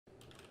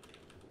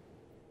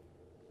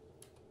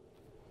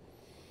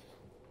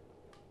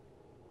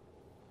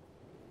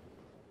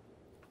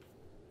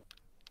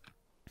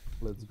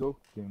Let's go.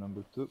 Game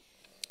number 2.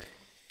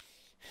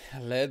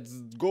 Let's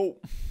go.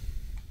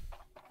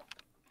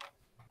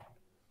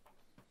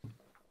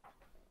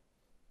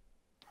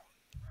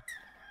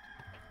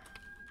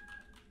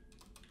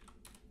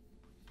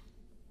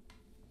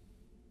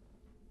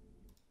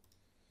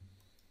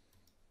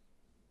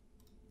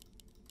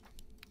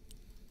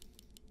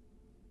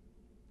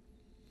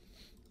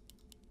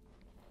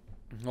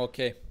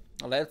 Okay,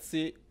 let's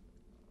see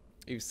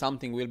if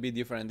something will be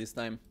different this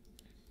time.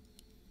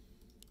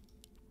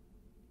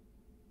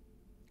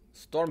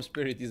 Storm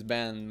Spirit is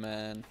banned,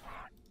 man.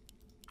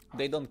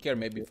 They don't care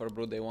maybe for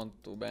Brood, they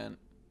want to ban.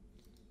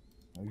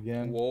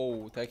 Again.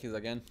 Whoa, techies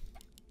again.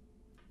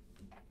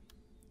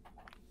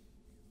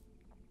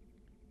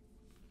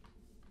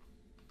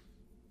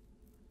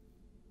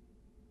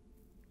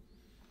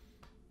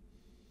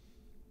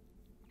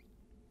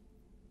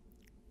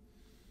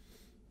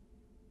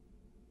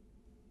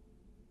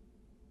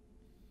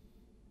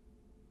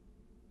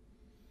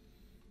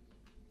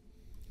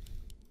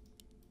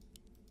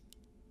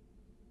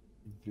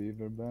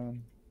 Weaver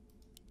ban.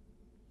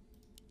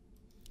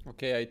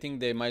 Okay, I think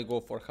they might go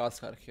for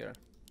Huskar here.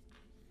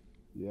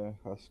 Yeah,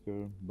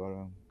 Husker,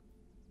 Baran.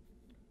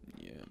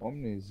 Yeah.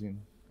 Omni is in.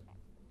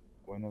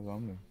 Why not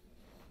Omni?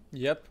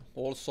 Yep,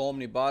 also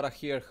Omni Bara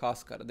here,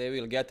 Huskar. They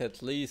will get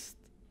at least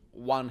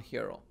one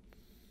hero.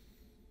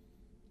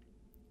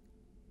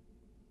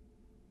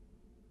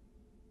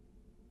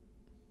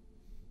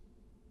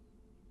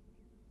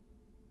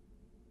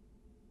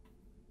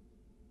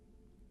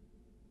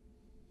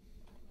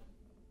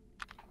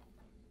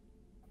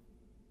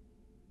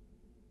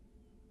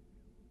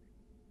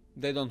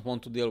 They don't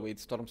want to deal with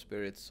Storm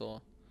Spirits,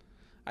 so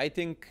I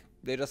think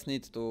they just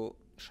need to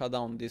shut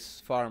down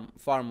this farm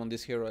on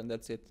this hero and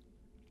that's it.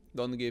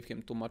 Don't give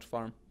him too much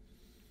farm.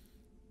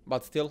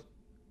 But still.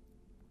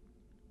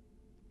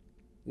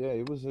 Yeah,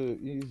 it was a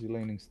easy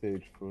laning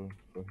stage for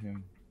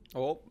him.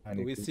 Oh,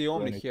 do we see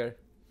Omni here?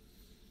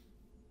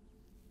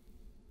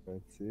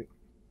 Let's see.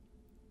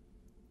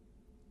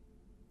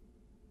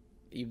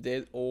 If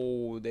they...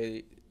 Oh,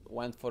 they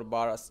went for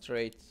Bara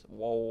straight.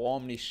 Whoa,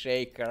 Omni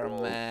Shaker,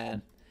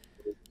 man.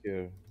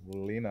 Here,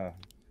 Lina.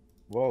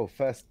 Whoa,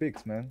 fast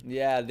picks, man.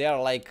 Yeah, they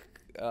are like...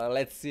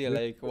 let's see,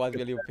 like, what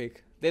will you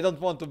pick? They don't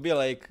want to be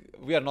like...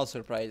 We are not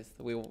surprised.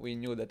 We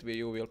knew that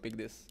you will pick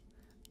this.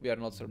 We are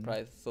not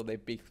surprised, so they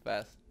picked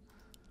fast.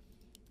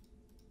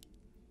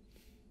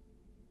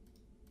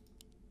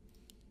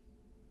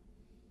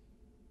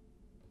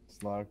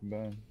 Slark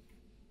ban.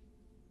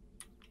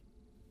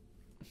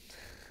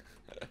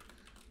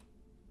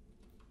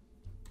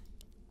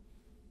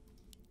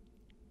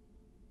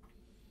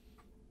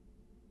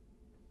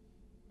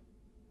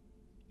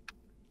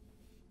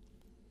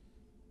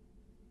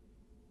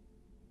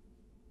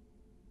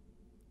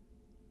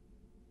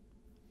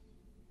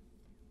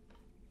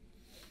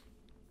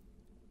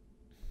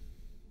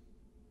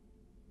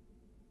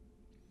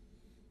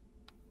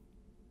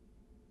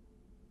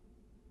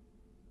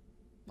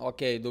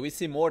 Okay, do we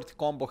see Mort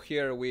combo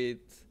here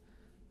with...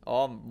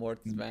 Oh, Mort,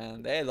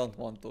 man, they don't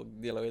want to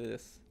deal with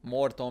this.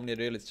 Mort Omni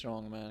really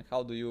strong, man.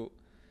 How do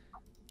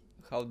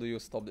you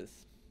stop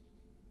this?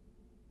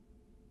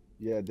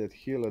 Yeah, that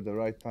heal at the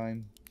right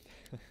time.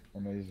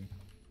 Amazing.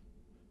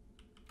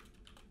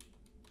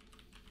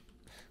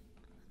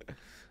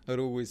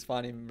 Rubu is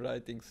funny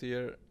writings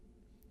here.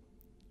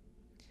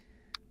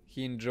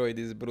 He enjoyed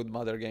this Brood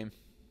Mother game.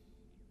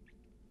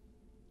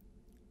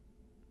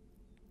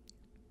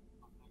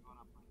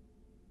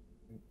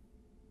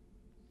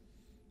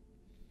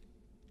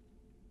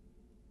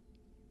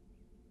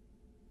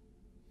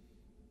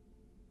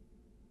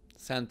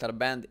 Center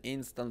banned,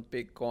 instant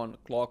pick on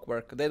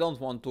Clockwork. They don't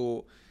want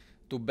to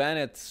ban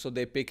it, so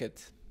they pick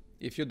it.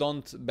 If you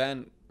don't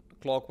ban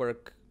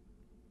Clockwork,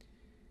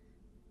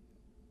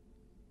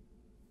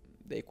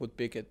 they could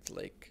pick it,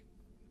 like,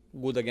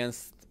 good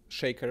against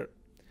Shaker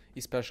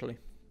especially.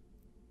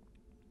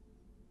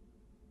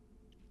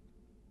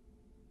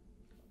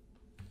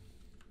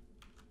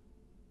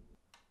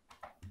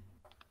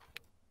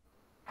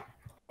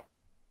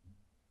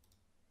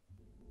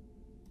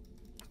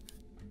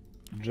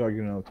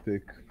 Juggernaut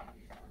pick.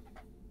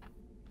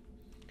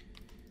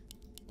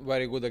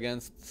 Very good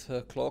against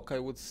Clock, I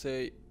would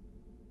say.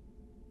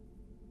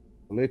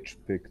 Lich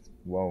picked.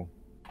 Wow.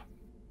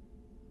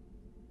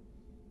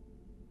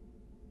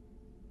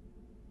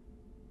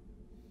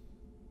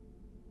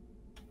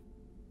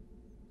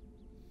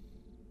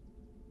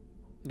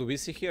 Do we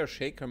see here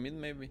Shaker mid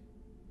maybe?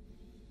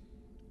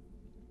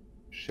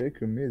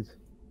 Shaker mid.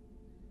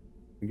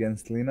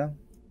 Against Lina?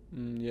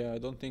 Yeah, I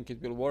don't think it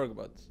will work,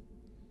 but...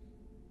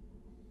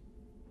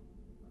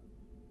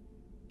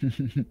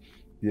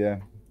 Yeah,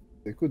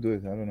 they could do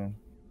it, I don't know.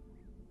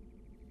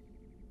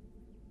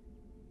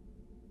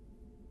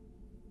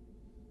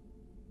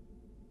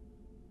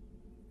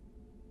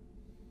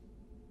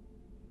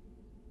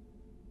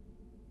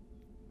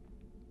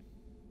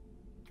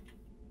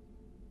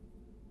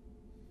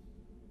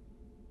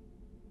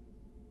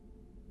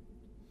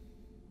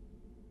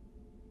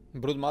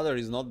 Brood Mother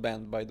is not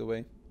banned, by the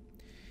way.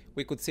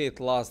 we could see it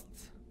last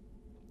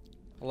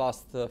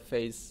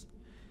phase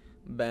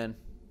ban.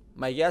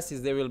 My guess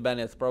is they will ban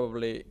it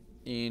probably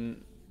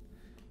in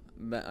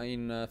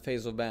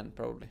phase of ban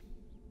probably.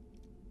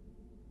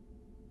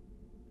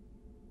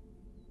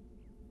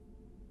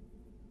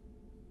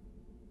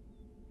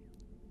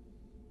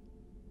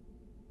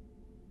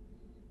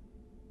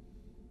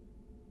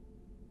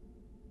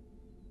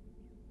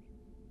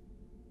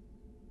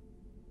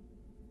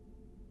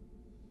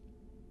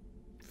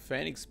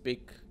 Phoenix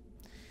pick.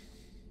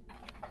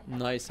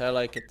 Nice, I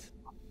like it.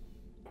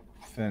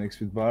 Phoenix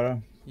with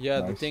Bara. Yeah,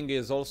 Nice. the thing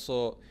is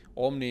also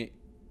Omni,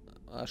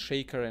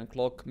 Shaker and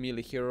Clock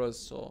melee heroes,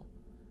 so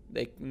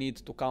they need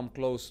to come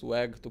close to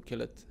Egg to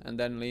kill it, and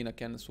then Lina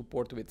can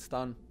support with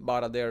stun.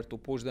 Bara there to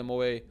push them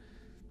away.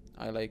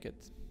 I like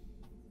it.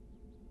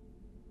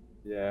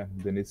 Yeah,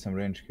 they need some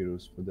range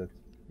heroes for that.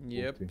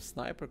 Yep, ulti.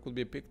 Sniper could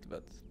be picked,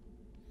 but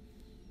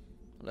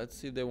let's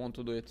see if they want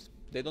to do it.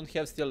 They don't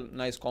have still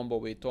nice combo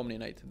with Omni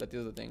Knight, that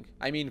is the thing.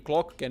 I mean,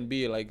 Clock can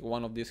be like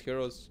one of these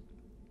heroes.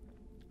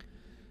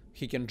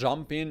 He can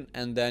jump in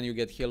and then you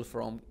get heal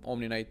from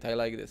Omni Knight. I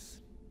like this.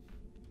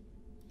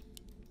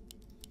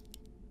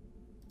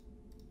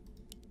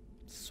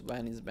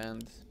 Swan is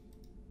banned.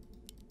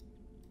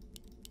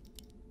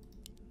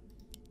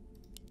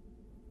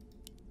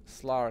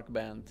 Slark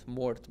banned.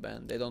 Mort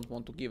banned. They don't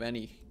want to give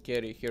any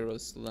carry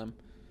heroes to them.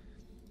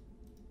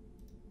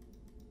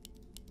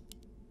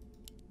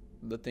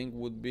 The thing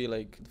would be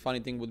like, the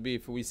funny thing would be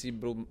if we see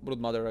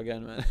Broodmother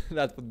again, man.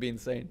 That would be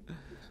insane.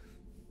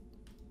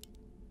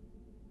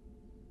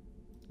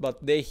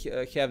 But they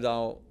have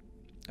now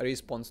a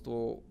response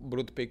to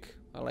Brood pick,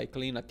 like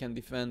Lina can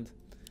defend.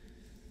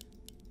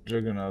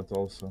 Juggernaut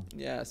also.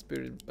 Yeah,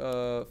 Spirit,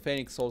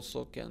 Phoenix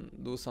also can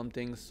do some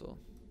things, so.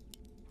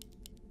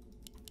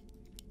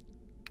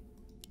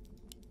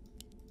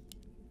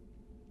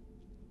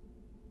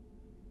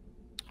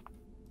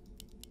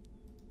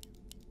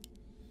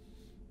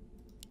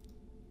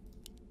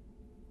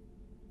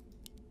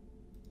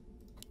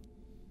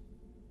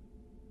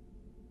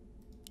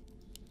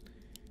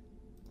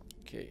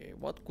 Okay,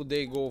 what could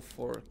they go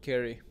for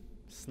carry?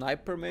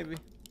 Sniper maybe?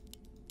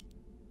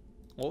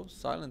 Oh,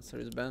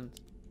 Silencer is banned.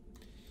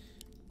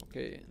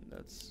 Okay,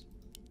 that's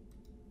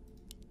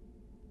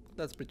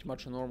pretty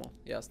much a normal.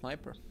 Yeah,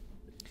 Sniper.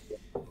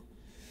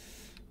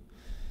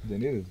 They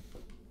need it.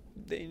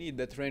 They need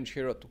that range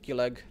hero to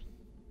kill Egg.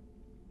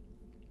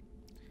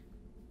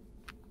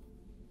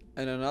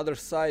 And on another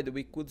side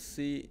we could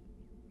see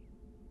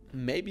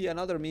maybe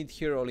another mid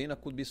hero. Lina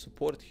could be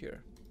support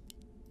here.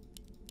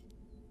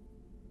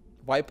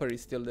 Viper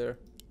is still there.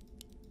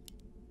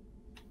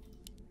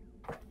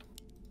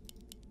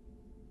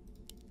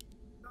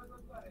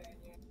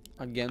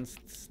 Against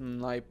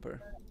Sniper.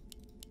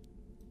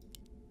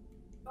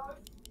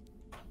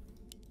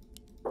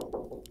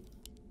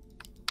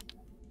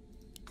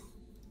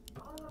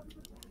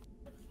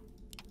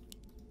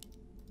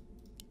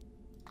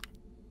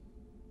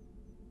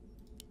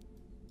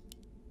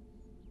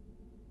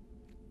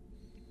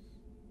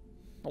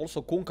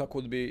 Also Kunkka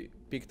could be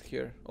picked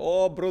here.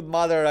 Oh,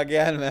 Broodmother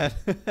again, man.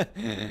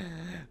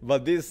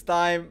 But this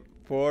time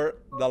for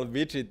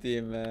Dalbichi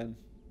team, man.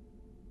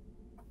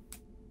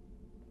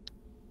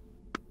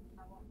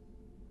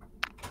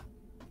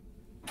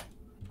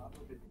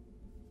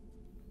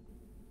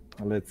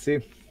 Let's see.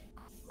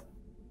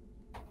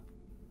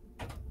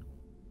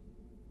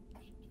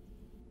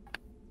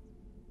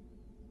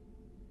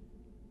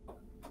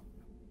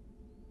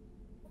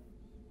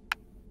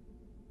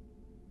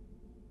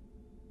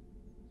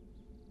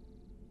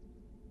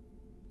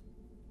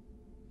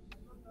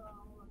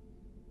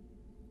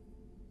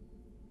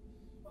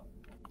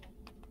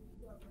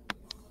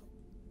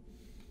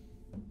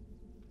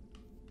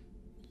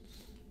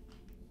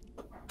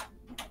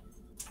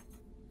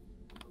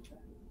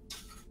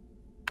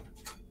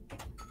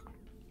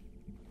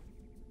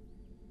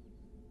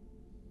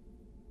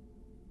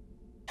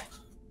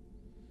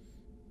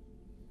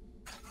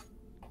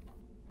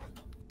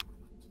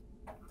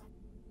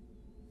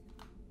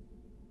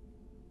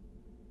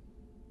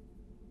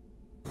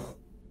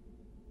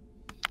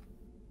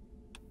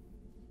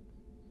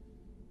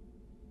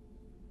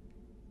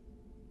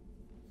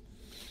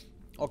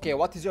 Okay,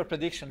 what is your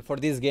prediction for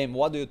this game?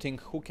 What do you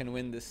think? Who can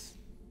win this?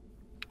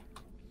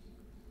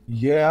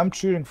 Yeah, I'm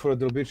cheering for a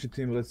Dalbichi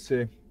team, let's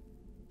say.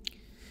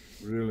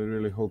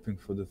 Really hoping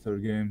for the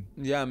third game.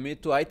 Yeah, me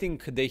too. I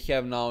think they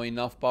have now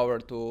enough power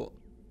to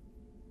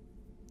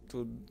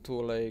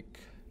like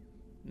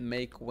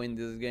win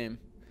this game.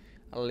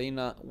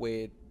 Alina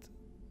with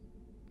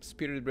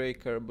Spirit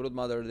Breaker,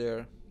 Broodmother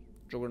there.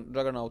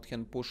 Juggernaut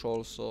can push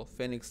also.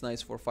 Phoenix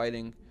nice for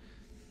fighting.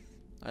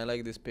 I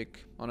like this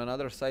pick. On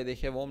another side they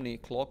have Omni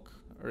Clock,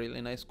 really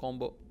nice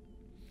combo.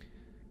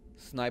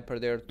 Sniper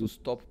there to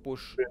stop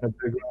push. In the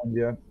background,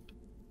 yeah.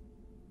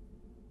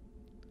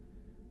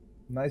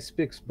 Nice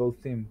picks, both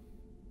team.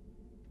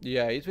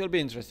 Yeah, it will be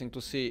interesting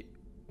to see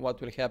what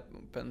will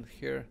happen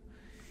here.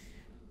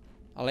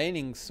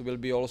 Lanings will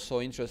be also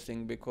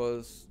interesting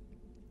because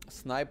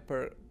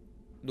Sniper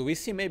Do we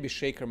see maybe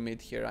Shaker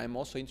mid here? I'm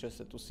also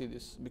interested to see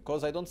this,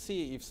 because I don't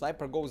see if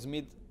Sniper goes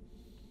mid.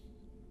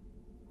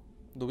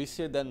 Do we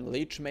see then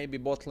Leech maybe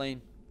bot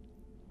lane?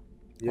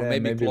 Yeah, or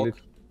maybe Clock?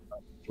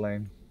 Leech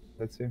lane.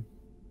 Let's see.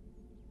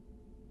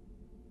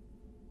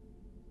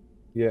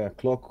 Yeah,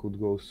 Clock could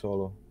go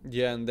solo.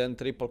 Yeah, and then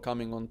triple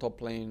coming on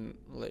top lane,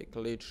 like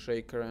Leech,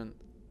 Shaker and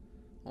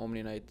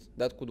Omni Knight.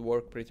 That could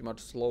work pretty much.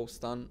 Slow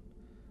stun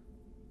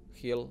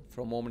heal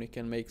from Omni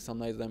can make some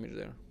nice damage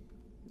there.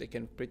 They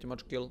can pretty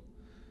much kill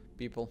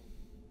people.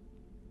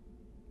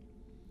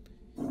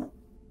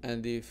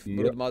 And if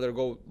Broodmother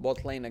go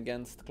bot lane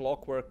against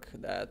Clockwork,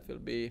 that will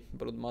be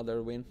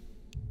Broodmother win.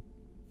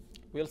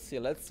 We'll see,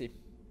 let's see.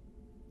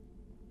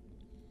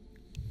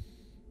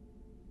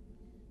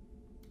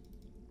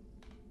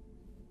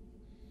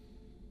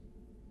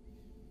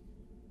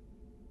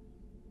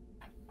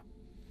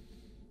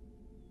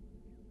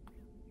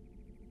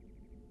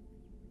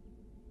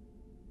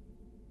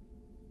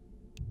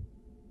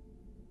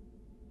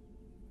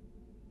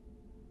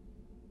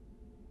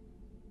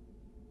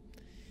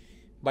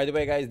 By the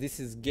way, guys, this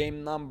is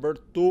game number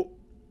 2.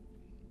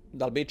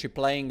 Dalbichi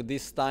playing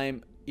this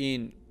time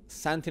in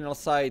Sentinel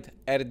side,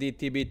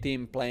 RDTB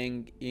team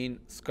playing in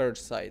Scourge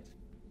side.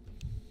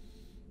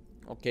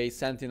 Okay,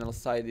 Sentinel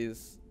side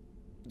is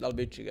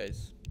Dalbichi,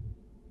 guys.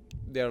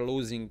 They are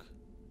losing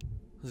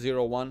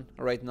 0-1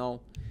 right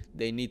now.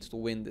 They need to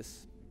win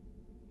this.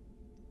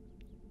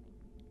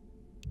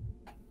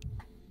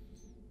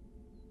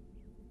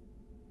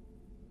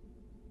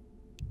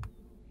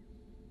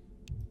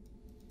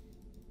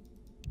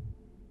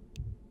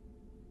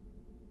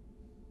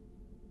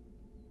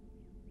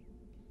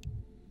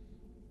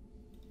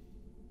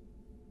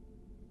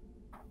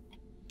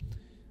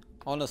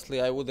 Honestly,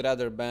 I would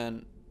rather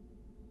ban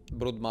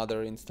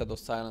Broodmother instead of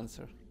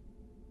Silencer.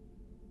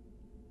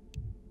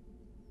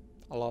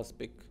 A last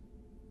pick.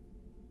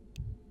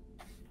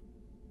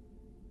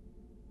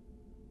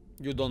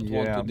 You don't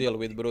want to deal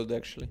with Brood,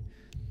 actually.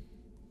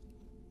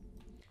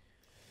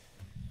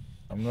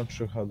 I'm not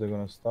sure how they're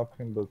gonna stop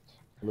him, but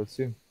let's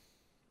see.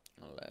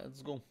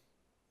 Let's go.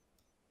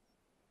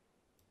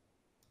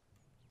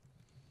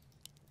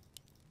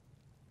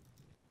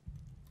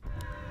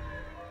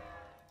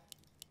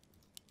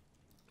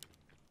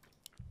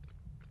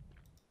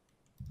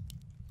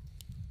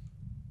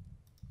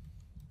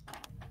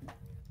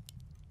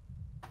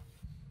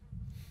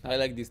 I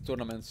like this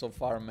tournament so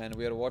far, man.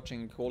 We are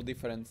watching all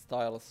different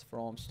styles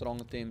from strong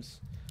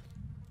teams.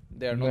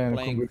 They are not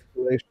playing.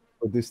 Congratulations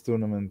for this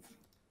tournament.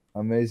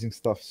 Amazing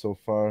stuff so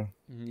far.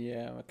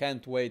 Yeah, I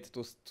can't wait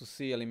to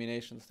see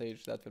elimination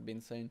stage. That will be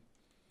insane.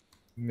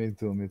 Me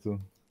too, me too.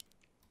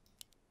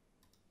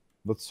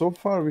 But so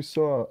far we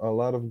saw a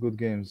lot of good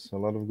games, a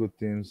lot of good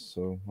teams,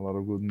 so a lot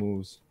of good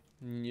moves.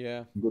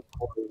 Yeah. Good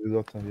quality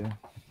Dota, yeah.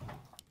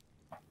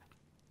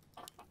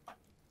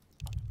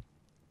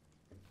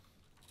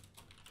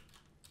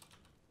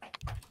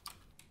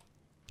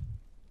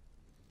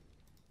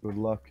 Good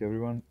luck,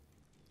 everyone.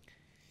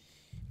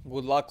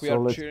 Good luck. We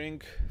are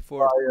cheering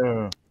for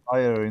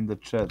fire in the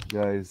chat,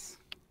 guys.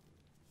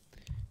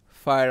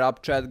 Fire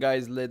up, chat,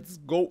 guys. Let's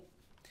go.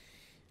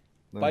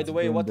 By the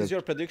way, what is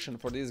your prediction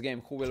for this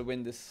game? Who will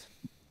win this?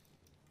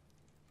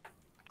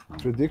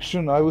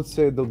 Prediction? I would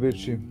say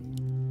Dalbichi.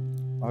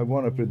 I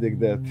want to predict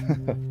that.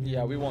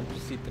 Yeah, we want to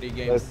see 3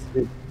 games. Let's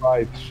big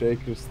fight.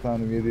 Shaker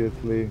stun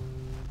immediately.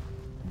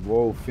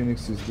 Whoa,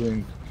 Phoenix is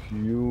doing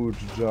huge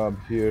job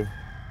here.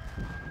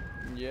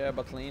 Yeah,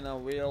 but Lena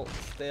will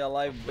stay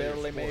alive,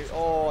 barely maybe.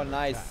 Oh,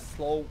 nice,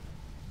 slow.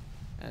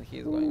 And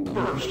he's going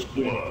down.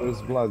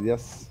 First blood,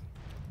 yes.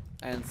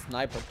 And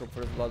Sniper took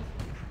first blood.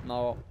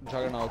 Now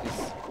Juggernaut is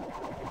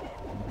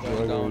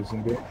going down.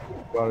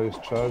 Juggernaut is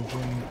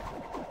charging.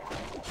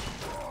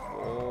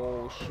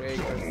 Oh,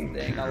 Shaker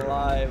staying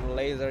alive.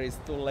 Laser is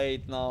too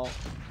late now.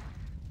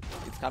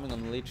 It's coming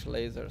on Leech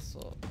laser,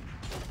 so...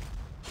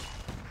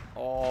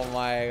 Oh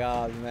my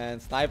god, man.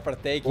 Sniper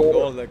taking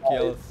all the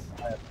kills.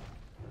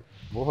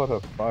 What a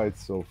fight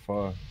so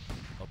far.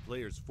 A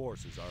player's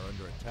forces are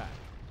under attack.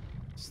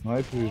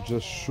 Sniper is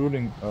just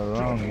shooting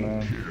around,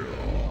 man.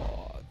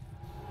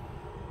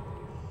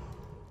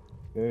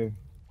 Okay.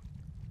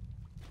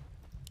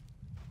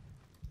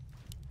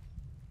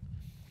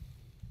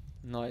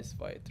 Nice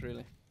fight,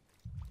 really.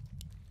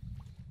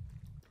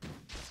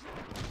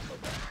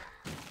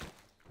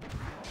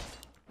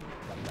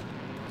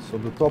 So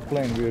the top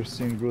lane we are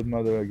seeing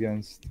Broodmother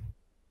against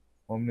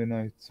Omni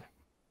Knight.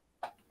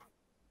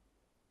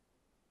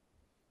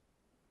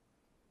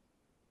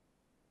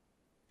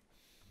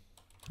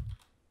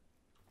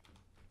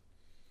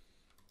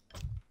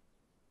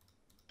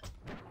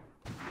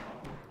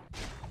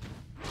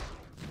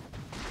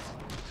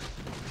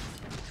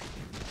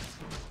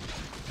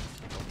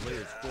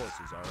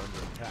 Forces are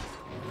under attack.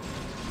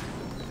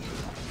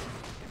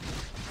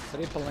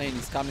 Triple lane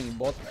is coming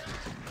bot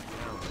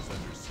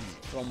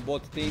from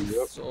bot teams,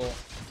 so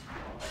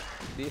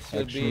this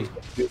will be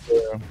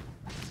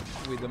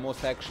with the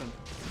most action.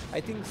 I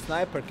think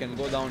Sniper can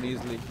go down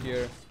easily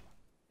here.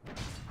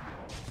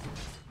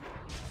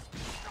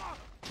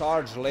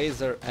 charge,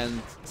 laser,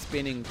 and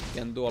spinning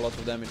can do a lot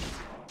of damage.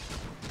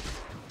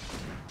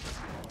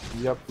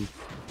 Yep,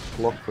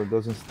 blocker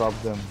doesn't stop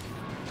them.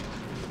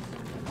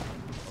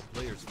 A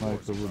player's Sniper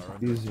forces would are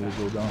under easily attack.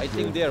 go down I here.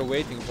 think they are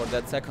waiting for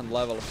that second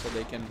level so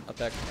they can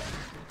attack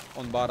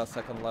on Bara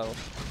second level.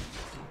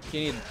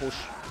 He need push.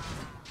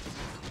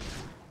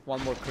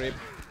 One more creep.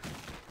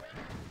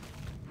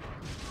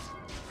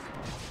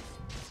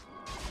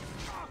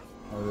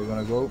 Are they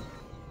gonna go?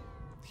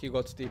 He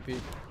got TP.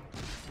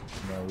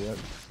 Not yet.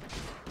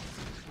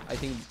 I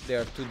think they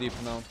are too deep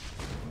now.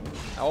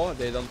 Oh,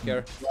 they don't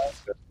care.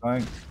 That's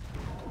fine.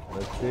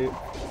 That's it.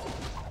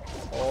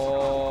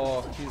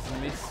 Oh, he's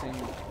missing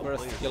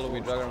first Player's kill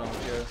with forces are Juggernaut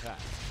under here. attack.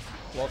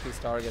 Block his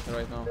target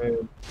right now. Hey,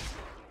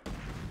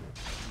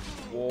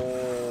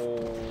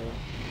 Whoa.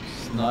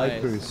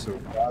 Sniper Nice. is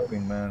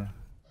surviving, man.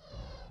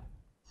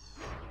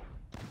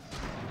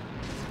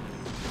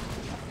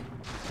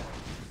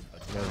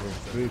 Level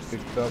 3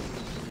 picked up.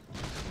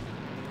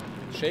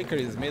 Shaker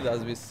is mid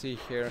as we see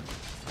here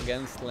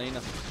against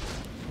Lena.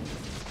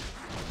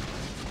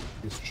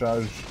 He's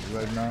charged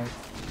right now.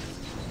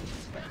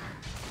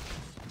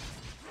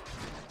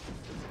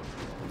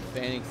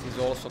 Phoenix is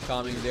also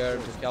coming there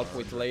to help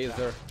with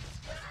laser.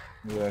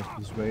 Yeah,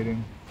 he's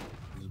waiting.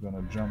 He's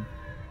gonna jump.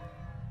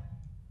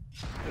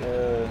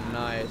 Oh,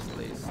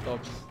 nicely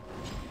stopped.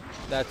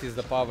 That is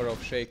the power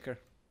of Shaker.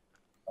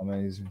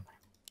 Amazing.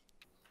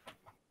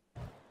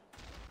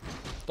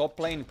 Top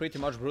lane pretty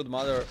much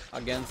Broodmother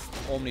against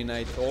Omni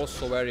Knight,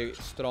 also very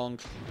strong.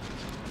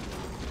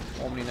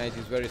 Omni Knight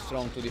is very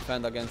strong to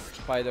defend against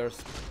spiders.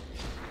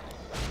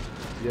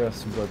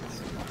 Yes, but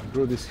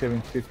Brood is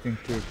having 15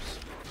 creeps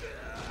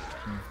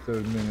in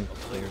third minute. A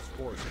player's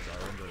forces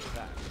are under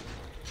attack.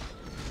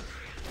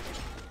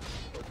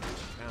 The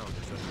town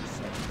is under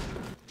siege.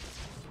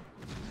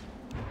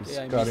 He's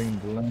Yeah, I cutting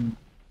the lane.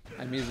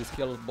 I missed this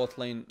kill, bot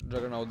lane,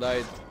 Juggernaut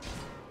died.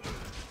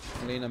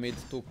 Lena mid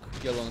took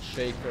kill on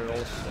Shaker,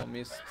 also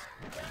missed.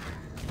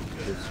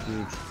 That's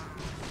huge.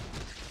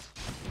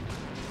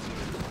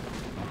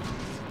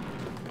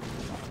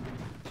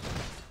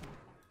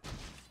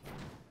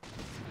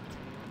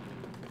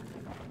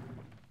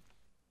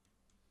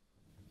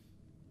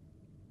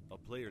 A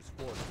player's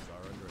forces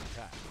are under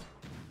attack.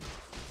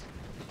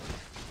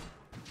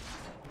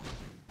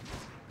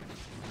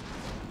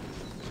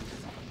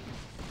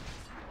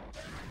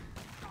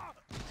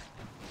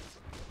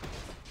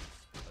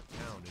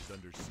 A town is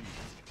under siege.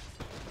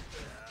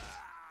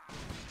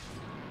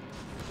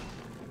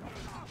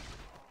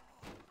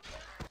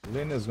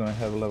 Lane is gonna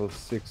have level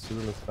 6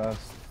 really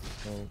fast,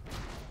 so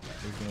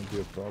it's gonna be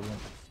a problem.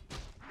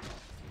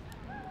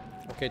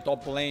 Okay,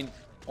 top lane,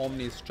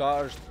 Omni is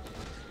charged.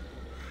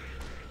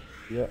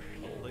 Yeah,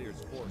 A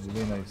player's forces are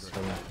Lena under is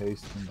attack. having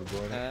haste in the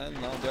bottom.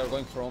 And now they are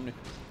going for Omni.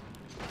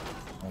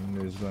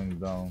 Omni is going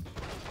down.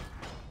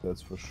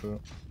 That's for sure.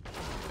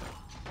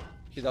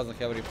 He doesn't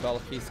have repel,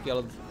 he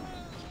skilled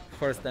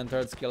first and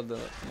third skill the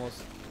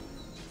most.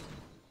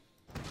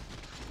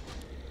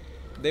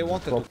 They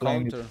wanted to Top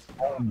lane is counter.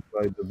 owned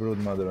by the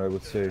Broodmother, I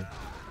would say. Yeah.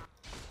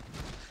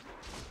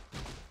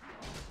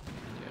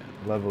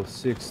 Level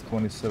 6,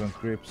 27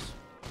 creeps.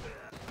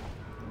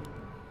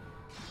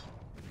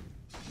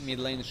 Mid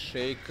lane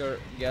Shaker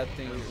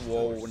getting,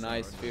 whoa,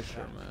 nice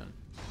Fisher, man.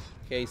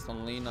 Haste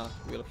on Lena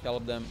will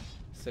help them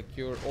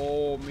secure.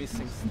 Oh,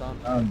 missing stun.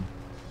 Down.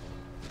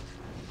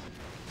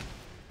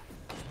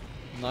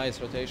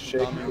 Nice rotation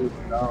Shaker coming.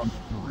 is down.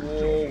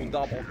 Whoa,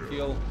 double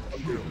kill.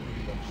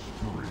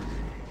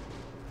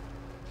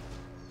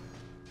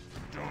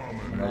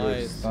 Another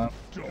Nice. stun.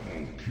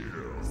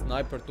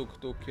 Sniper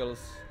took 2 kills.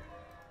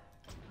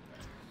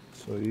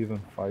 So even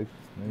fight,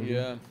 maybe.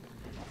 Yeah.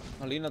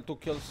 Alina 2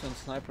 kills and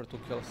Sniper 2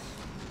 kills.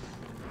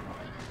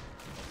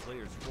 A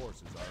player's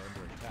forces are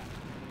under attack.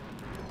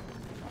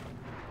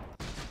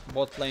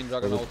 Bot lane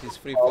Juggernaut is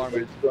free Tower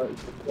farming. is going-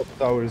 the top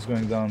tower is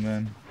going down,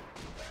 man.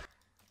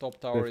 Top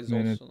tower Fifth is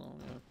minute. also down,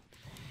 yeah.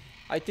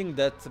 I think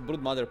that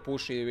Broodmother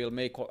push will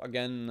make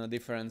again a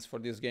difference for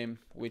this game,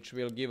 which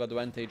will give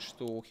advantage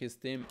to his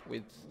team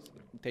with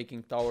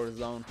taking towers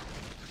down.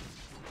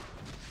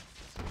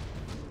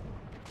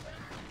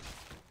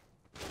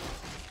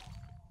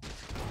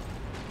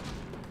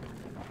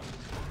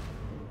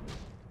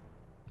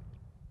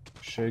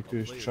 Shaker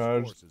is Player's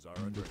charged forces are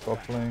in under the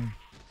top lane.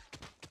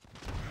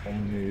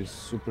 Omni is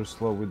super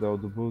slow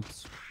without the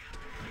boots.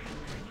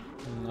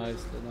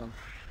 Nicely done.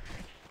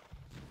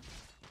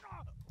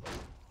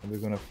 Are they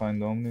gonna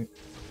find Omni?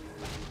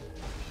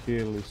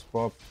 Heal is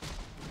popped.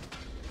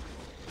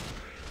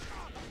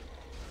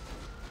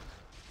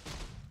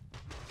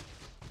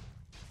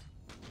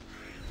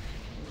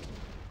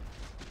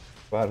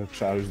 Para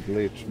charged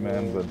Lich,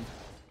 man, but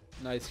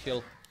Nice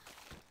heal.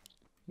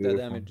 The beautiful.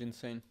 damage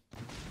insane.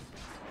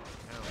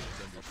 Town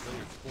is under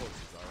player's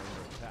forces are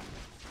under attack.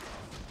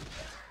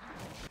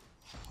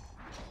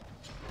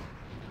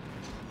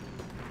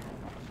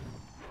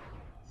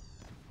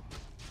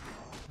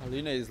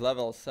 Alina is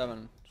level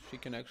 7. She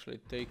can actually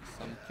take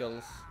some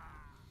kills.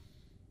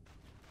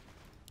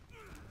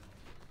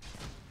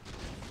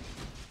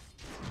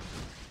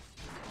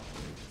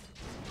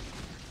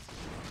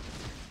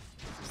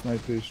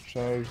 Sniper is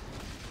charged.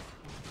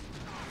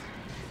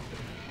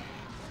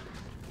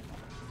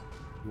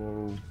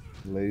 Whoa,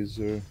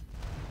 laser.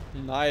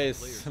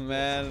 Nice,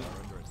 man.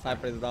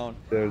 Sniper is down.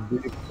 They're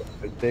deep.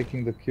 They're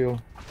taking the kill.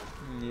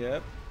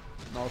 Yep.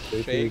 Now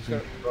Shaker is in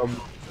Shaker. trouble.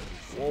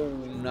 Whoa,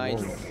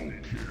 nice.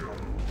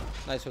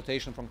 Nice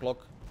rotation from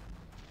Clock.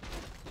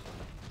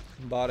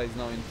 Bara is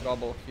now in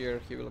trouble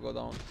here. He will go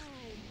down.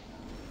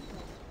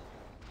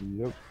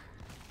 Yep.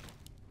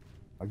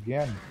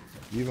 Again,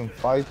 even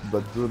fight,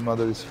 but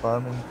Broodmother is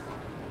farming.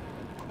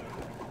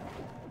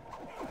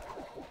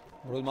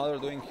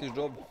 Broodmother doing his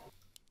job.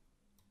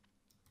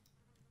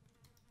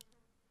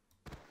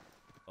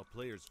 A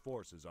player's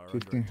forces are under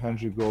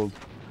 1500 gold.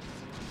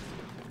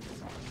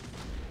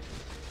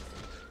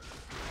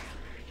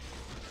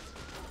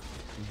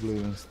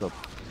 Bleeding stop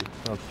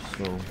up,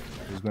 so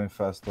he's going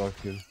fast walk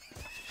here.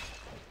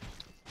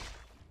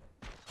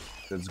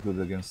 That's good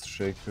against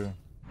Shaker.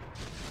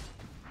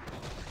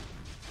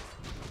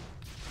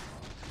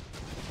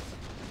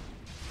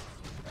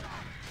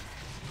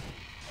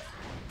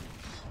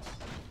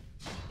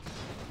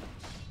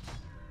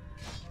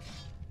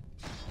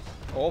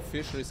 Oh,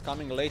 Fisher is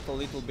coming late a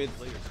little bit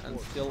and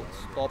still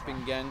stopping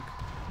gank.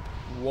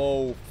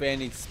 Whoa,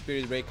 Phoenix,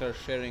 Spirit Breaker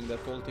sharing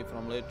that ulti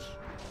from Lich.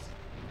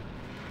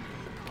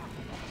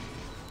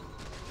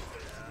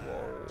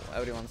 Whoa,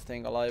 everyone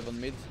staying alive on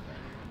mid.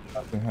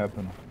 Nothing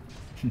happened.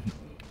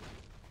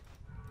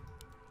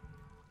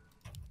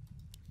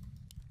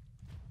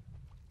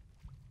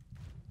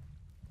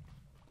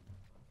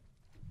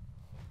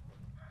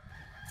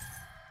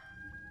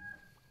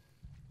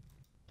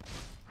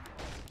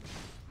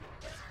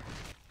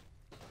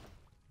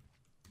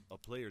 A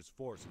player's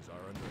forces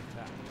are under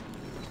attack.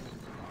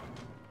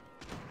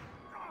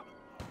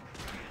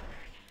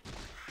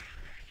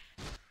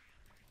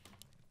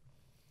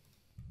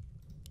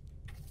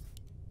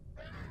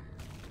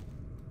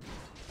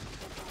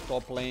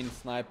 Top lane,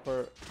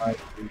 Sniper,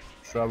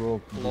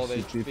 Trouble. low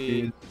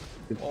CTP.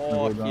 HP.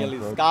 Oh, heal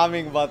is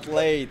coming but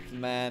late,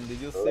 man. Did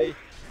you see?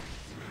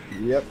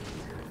 Yep.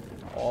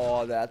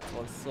 Oh, that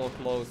was so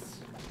close.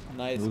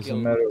 Nice It was a kill.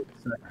 matter of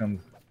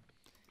seconds.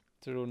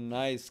 True,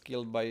 nice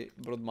kill by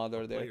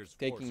Broodmother there. Player's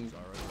Taking forces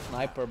are under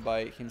Sniper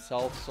by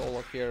himself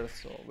solo here,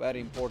 so very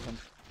important.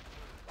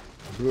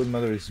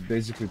 Broodmother is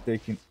basically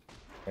taking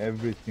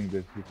everything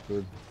that he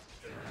could.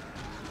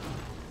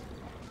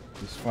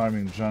 He's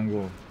farming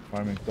jungle,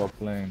 farming top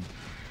lane.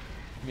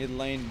 Mid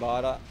lane,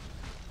 Bara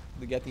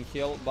getting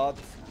heal, but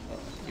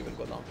he will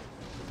go down.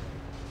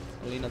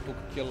 Lina took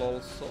a kill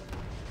also.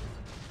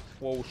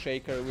 Whoa,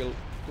 Shaker will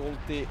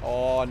ulti.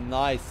 Oh,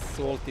 nice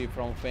ulti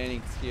from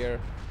Phoenix here.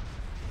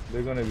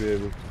 They're gonna be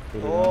able to put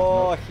it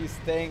Oh, on. he's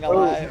staying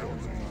alive.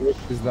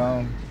 He's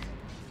down.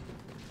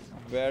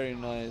 Very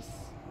nice.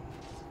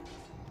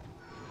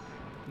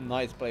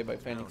 Nice play by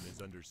town Phoenix.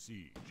 is under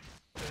siege.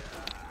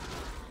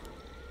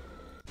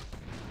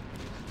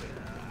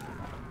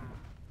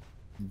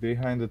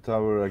 Behind the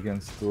tower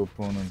against two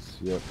opponents.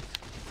 Yep.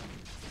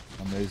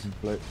 Amazing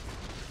play.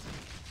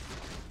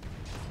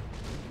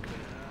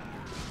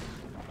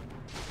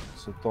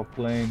 So top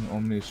lane,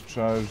 Omni is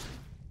charged.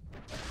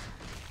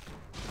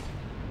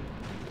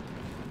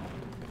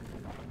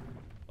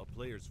 A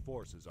player's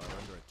forces are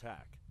under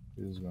attack.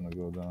 He's gonna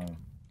go down.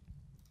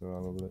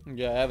 Probably.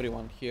 Yeah,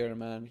 everyone here,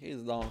 man.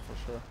 He's down for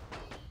sure.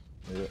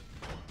 Yeah.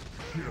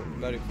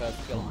 Very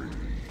fast kill.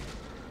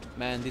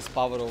 Man, this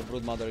power of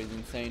Broodmother is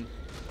insane.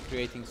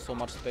 Creating so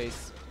much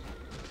space.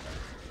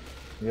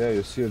 Yeah,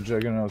 you see a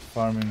Juggernaut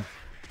farming.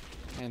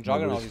 And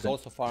Juggernaut is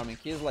also farming.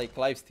 He's like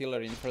life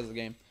stealer in first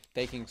game.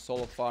 Taking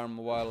solo farm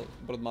while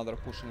Broodmother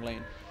pushing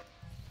lane.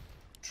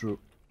 True.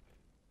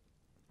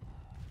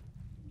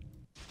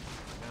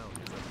 Town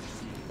is under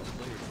siege. A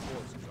player's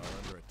forces are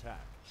under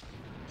attack.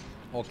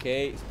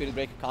 Okay, Spirit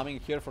Breaker coming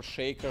here for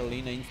Shaker.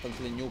 Lina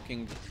instantly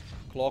nuking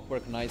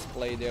Clockwork. Nice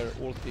play there.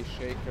 Ulti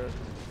Shaker.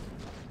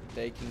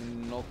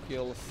 Taking no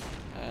kills.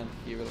 And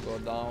he will go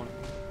down.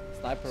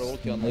 Sniper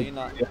ulti on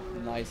Lina.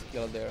 Nice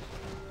kill there.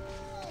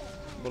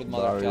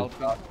 Broodmother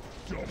helping.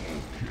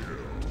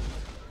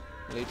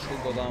 Lich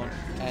should go down.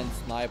 And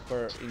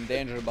Sniper in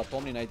danger, but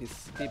Omni Knight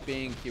is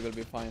tipping. He will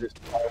be fine.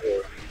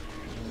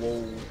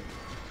 Whoa.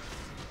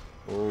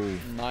 Oh,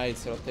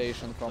 Nice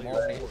rotation from Player's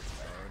Omni. forces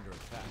are under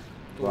attack.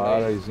 Too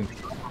Vara late. is in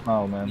trouble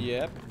now, man.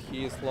 Yep,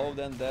 he is slow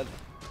then dead.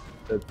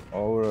 That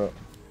aura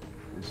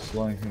is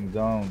slowing him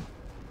down.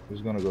 He's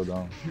gonna go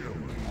down.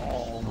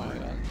 Oh my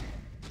god.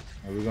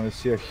 Are we gonna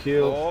see a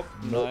heal? Oh,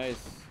 Nope.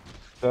 nice.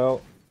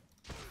 Fell.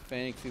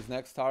 Phoenix is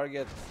next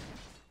target.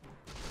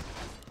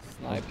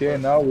 Sniper. Okay,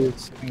 now we're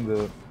seeing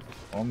the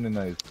Omni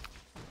Knight.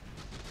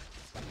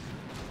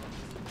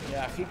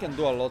 Yeah, he can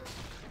do a lot.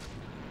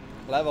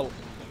 Level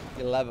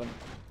 11.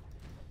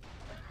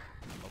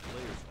 A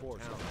player's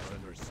forces are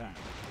under attack.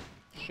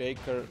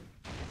 Shaker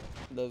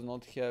does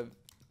not have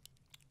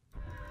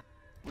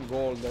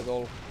gold at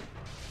all.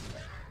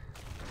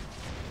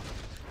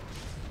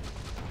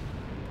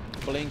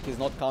 Blink is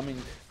not coming.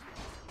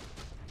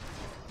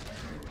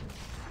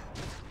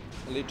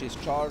 Lich is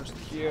charged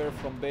here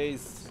from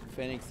base.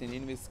 Phoenix in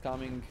Invis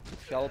coming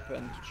to help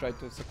and try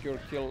to secure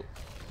kill.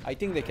 I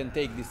think they can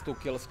take these 2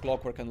 kills,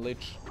 Clockwork and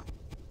Lich.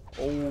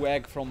 Oh,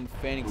 egg from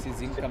Phoenix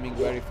is incoming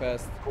very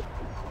fast.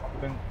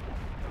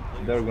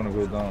 They're gonna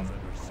go down.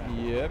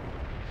 Yep.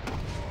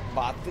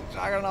 But the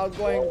Juggernaut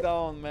going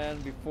down, man,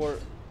 before...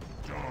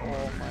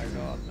 Oh my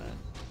god, man.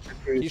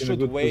 He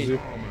should wait.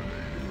 Position.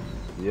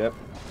 Yep.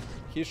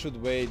 He should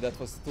wait, that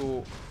was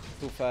too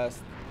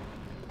fast.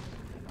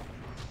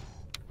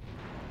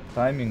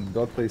 Timing,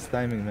 Dota is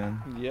timing,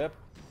 man. Yep.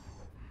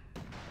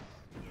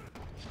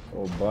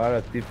 Oh,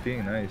 Bara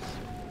TP, nice.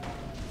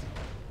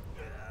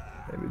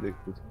 Maybe they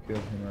could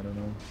kill him, I don't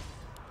know.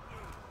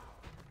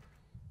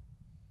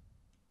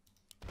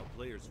 A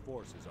player's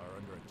forces are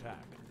under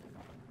attack.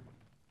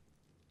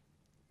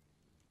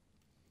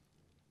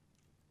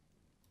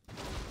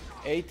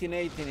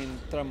 $18-18 in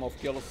terms of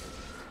kills.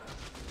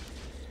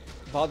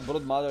 But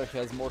Broodmother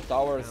has more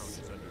towers.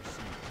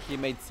 He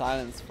made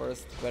silence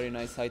first. Very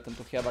nice item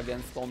to have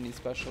against Omni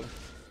especially.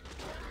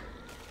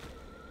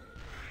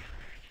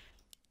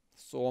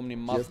 So Omni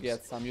must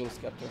get some Yule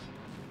Scepter.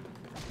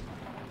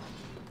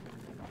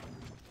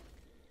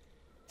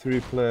 3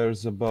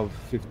 players above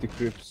 50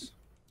 creeps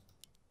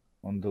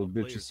on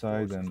Dalbichi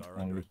side and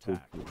only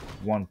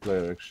 1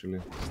 player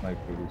actually,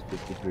 sniper with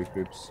 53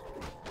 creeps.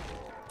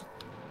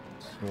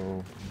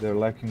 So they're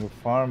lacking a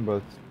farm,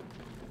 but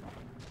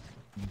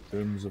in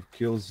terms of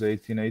kills,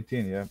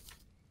 18-18, yeah.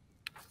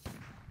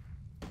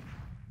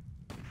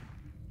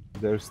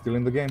 They're still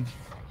in the game.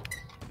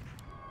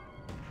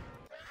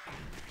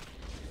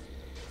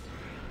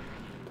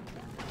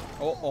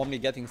 Oh, Omni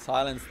getting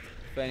silenced.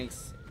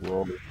 Phoenix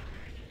Whoa.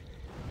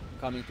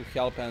 coming to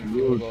help and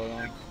he will go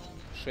down.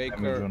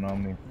 Shaker.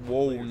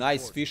 Whoa,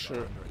 nice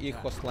Fisher.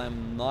 Echo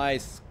Slam.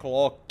 Nice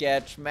clock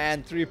catch.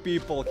 Man, 3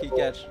 people he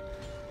catch.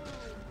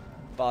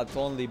 But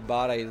only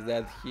Bara is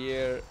dead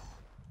here.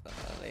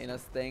 Lena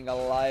staying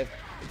alive.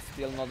 It's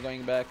still not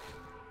going back.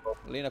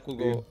 Lena could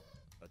go.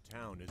 A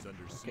town is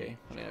under siege. Okay,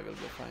 Lena will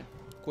be fine.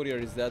 Courier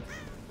is dead.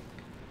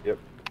 Yep.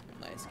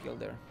 Nice kill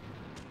there.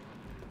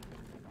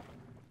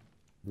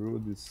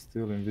 Brood is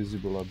still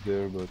invisible up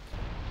there, but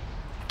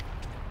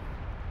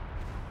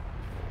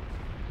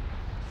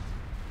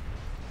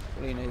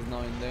Lena is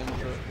now in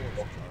danger.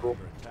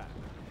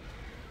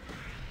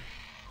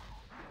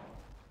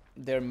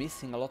 They're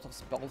missing a lot of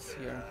spells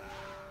here.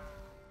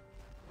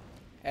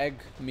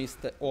 Egg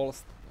missed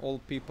all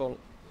people.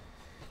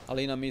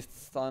 Alina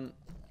missed stun.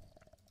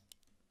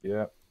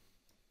 yeah.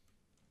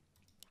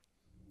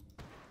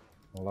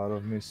 A lot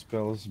of missed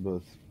spells,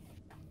 but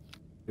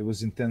it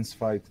was intense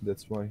fight,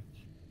 that's why.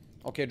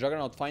 Okay,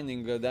 Juggernaut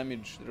finding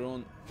damage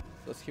rune.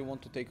 Does he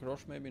want to take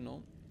Roche? Maybe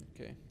no.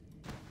 Okay.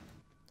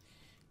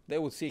 They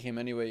would see him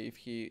anyway if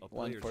he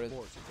went for it.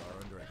 Forces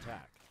are under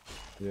attack.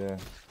 Yeah.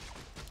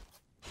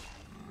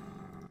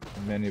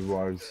 Many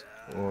wards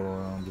all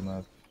around the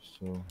map,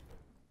 so.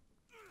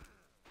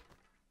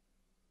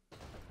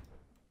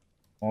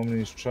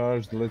 Omni is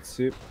charged, let's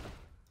see.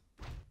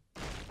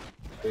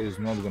 He's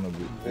not gonna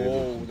be able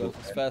Whoa, to that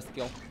was fast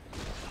kill.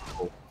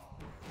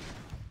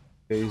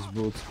 Phase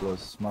boots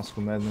plus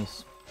Muscle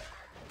Madness.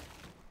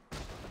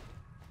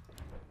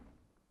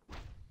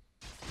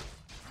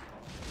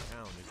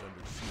 Town is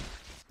under siege.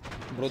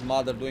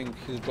 Broodmother doing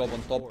his job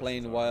on top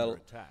lane while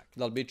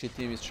Dalbichi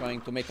team is trying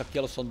to make a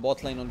kills on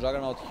bot lane on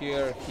Juggernaut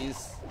here.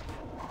 He's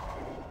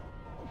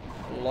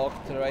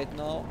locked right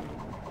now.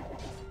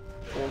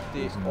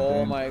 Ulti.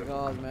 Oh my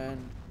god, man.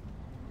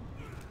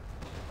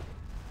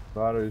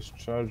 Bara is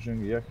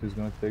charging, yeah, he's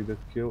gonna take that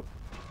kill.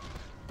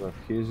 But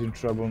he's in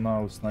trouble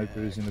now,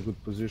 Sniper is in a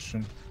good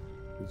position.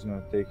 He's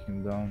gonna take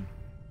him down.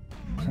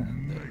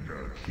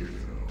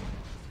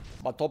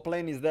 But top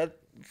lane is dead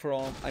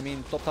from, I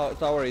mean, top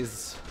tower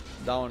is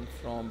down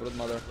from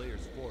Broodmother.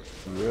 Player's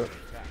forces Yeah.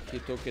 He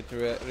took it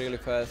really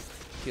fast.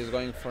 He's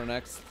going for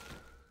next.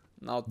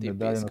 Now TP is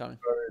Medallion of coming.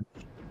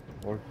 Courage.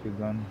 Work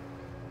done.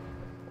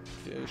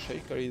 Okay,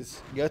 Shaker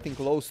is getting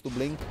close to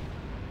blink.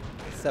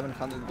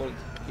 700 gold.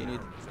 He need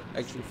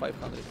actually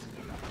 500.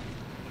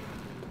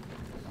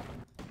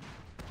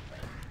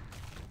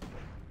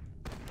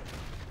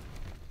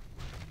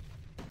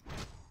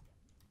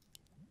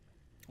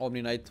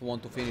 Omni Knight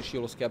want to finish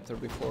Yellow Scepter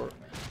before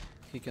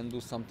he can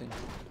do something.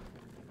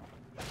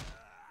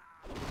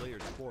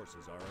 Player's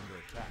forces are under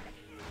attack.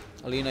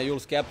 Alina Yule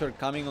Scepter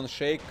coming on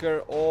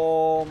Shaker.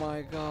 Oh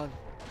my god.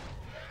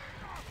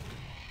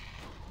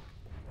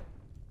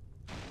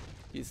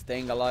 He's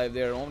staying alive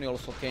there. Omni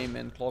also came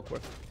and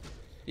Clockwork.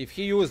 If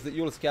he used the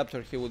Yule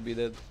Scepter, he would be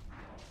dead.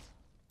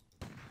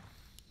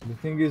 The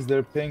thing is,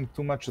 they're paying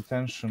too much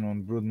attention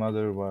on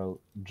Broodmother while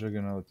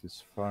Juggernaut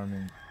is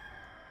farming.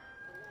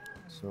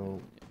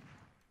 So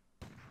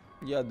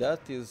Yeah,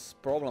 that is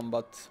problem,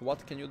 but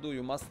what can you do?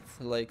 You must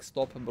like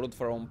stop Brood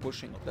from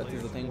pushing. That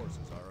is the thing.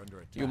 Forces are under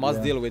attack. You must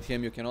Yeah. deal with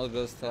him. You cannot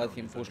just let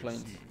him push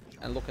lanes.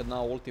 And look at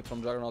now, ulti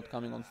from Juggernaut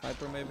coming on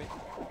Sniper maybe.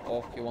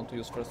 Oh, he want to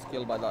use first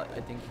skill, but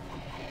I think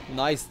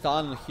nice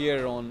stun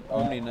here on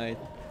Omni Knight.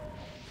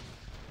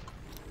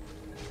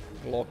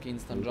 Lock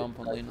instant jump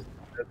on Lina.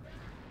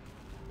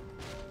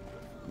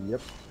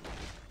 Yep.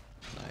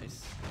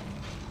 Nice.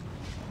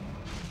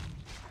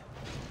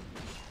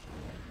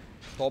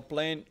 Top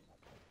lane.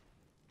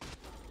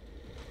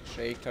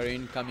 Shaker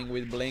incoming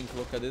with blink,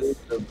 look at this.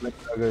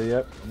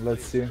 Yep,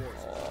 let's see.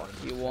 Oh,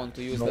 he want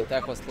to use No. the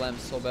taco slam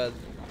so bad.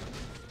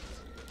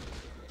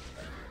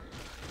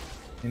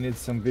 He needs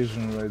some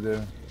vision right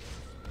there.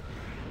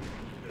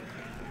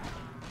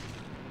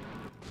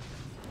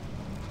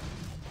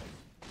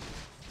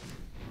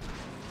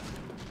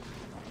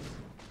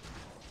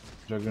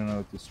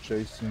 Juggernaut is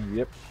chasing.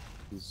 Yep,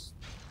 he's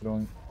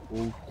throwing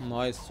ult.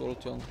 Nice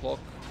ulti on clock.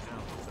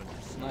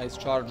 Nice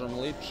charge on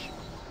Lich.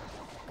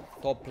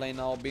 Top lane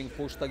now being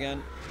pushed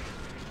again.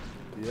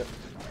 Yep.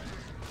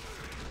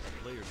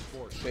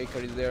 Shaker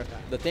is there.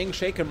 The thing,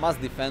 Shaker must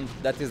defend,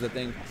 that is the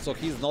thing. So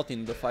he's not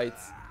in the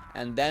fights.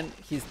 And then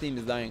his team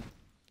is dying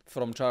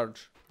from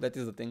charge. That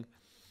is the thing.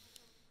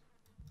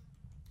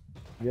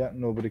 Yeah,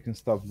 nobody can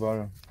stop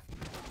Baron.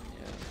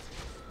 Yeah.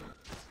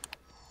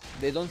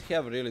 They don't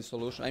have really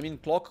solution. I mean,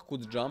 Clock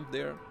could jump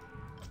there,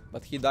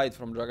 but he died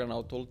from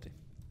Juggernaut ulti.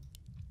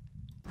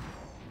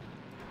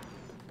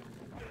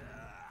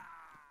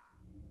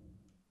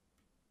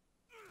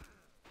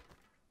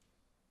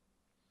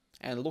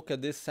 And look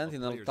at this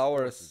Sentinel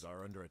towers.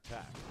 Are under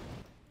attack.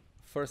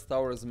 First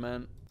towers,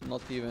 man,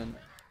 not even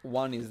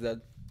one is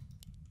dead.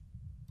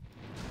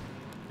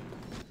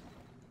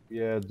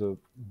 Yeah, the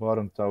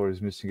bottom tower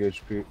is missing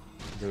HP.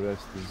 The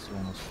rest is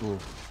almost full.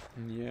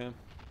 Yeah.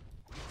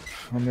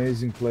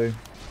 Amazing play.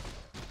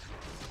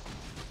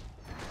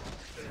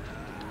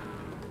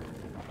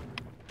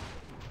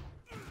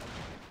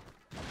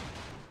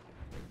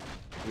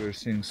 We're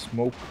seeing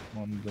smoke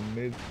on the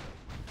mid,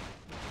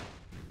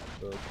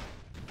 but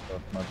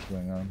not much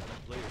going on.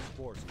 Player's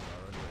forces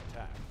are under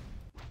attack.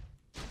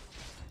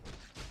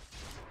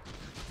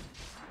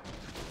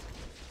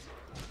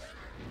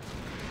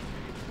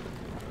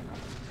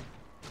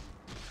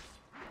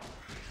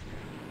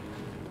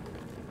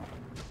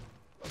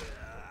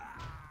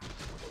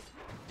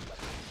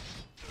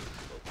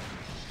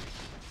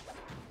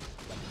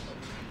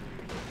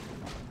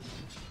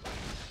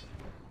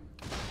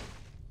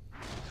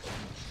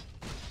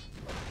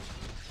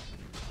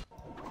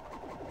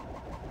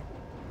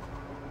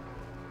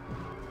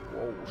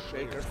 Whoa,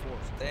 Shaker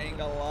staying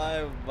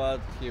alive, but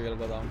he will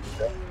go down.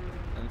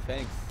 And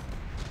thanks.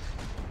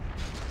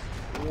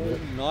 Oh,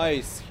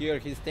 nice. Here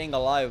he's staying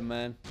alive,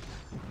 man.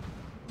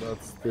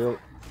 But still,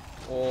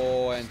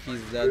 Oh, and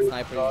he's dead.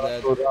 Sniper is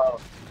dead. go down.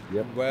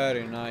 Yep.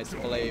 Very nice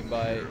play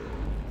by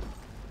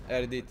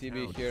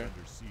RDTB here.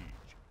 Under siege.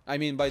 I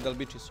mean by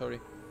Dalbichi, sorry.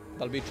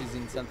 Dalbichi is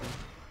in center.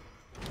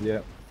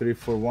 Yeah, 3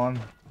 for 1.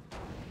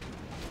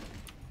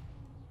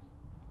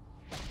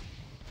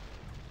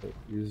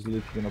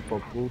 Easily gonna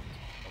pop ult.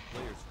 A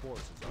player's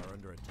forces are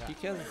under attack.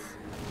 He has...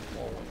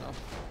 Oh,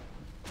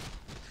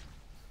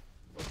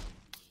 no.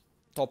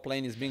 Top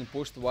lane is being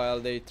pushed while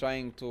they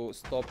trying to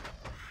stop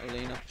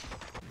Elena.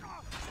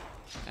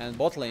 And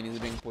bot lane is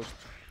being pushed.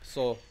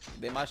 So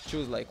they must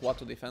choose like what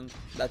to defend.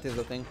 That is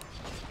the thing.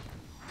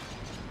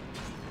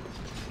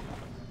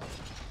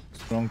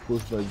 Strong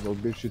push by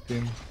Dalbichi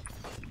team.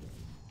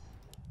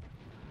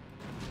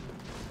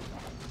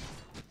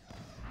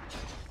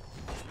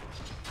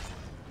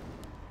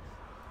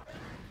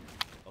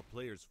 A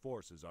player's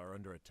forces are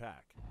under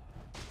attack.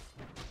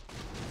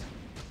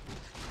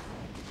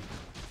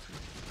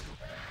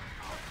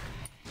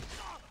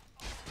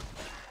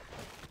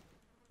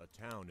 A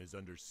town is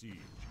under siege.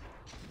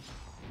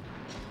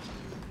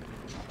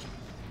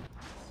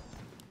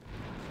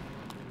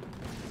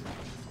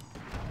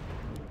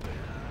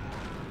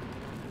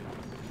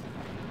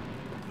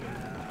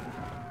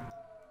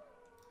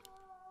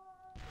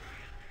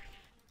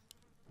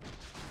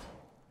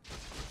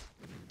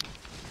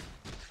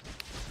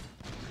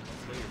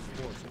 Player's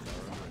forces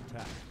are under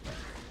attack.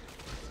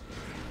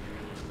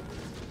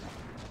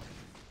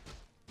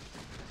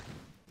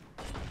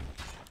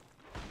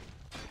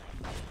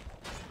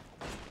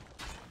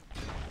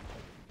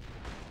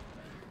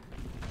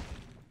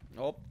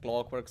 Oh,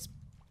 Clockwork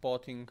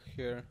spotting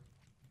here.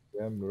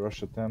 Yeah,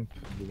 rush attempt.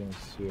 We're gonna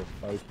see a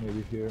fight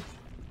maybe here.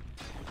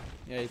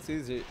 Yeah, it's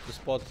easy to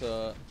spot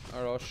a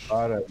rush.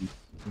 Ara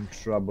in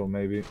trouble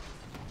maybe.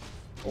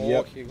 Oh,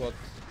 Yep. he got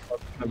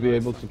Gonna be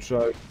able to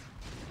try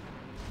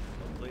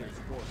A player's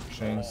forces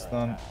chain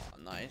stun.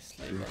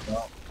 nicely. He's But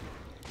down.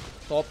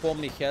 top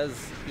only has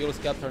Euro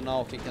Scatter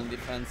now. He can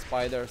defend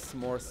spiders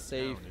more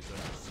safe. town is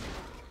under siege.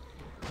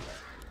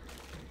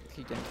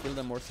 He can kill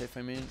them more safe,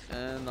 I mean.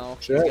 And now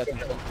he's Check. getting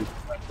shot.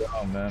 He's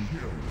down, man.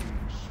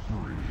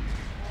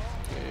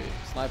 Okay,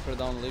 sniper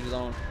down, lead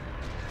down.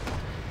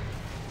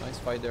 Nice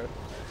fight there.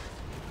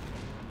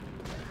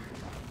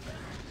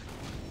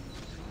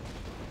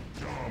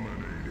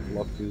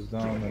 Lock is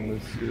down and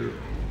let's see.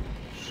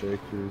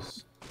 Shaker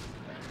is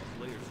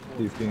Player's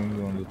forces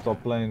keeping on the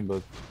top lane,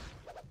 but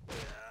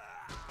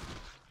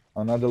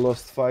another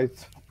lost fight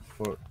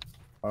for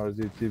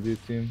RDTB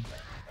team.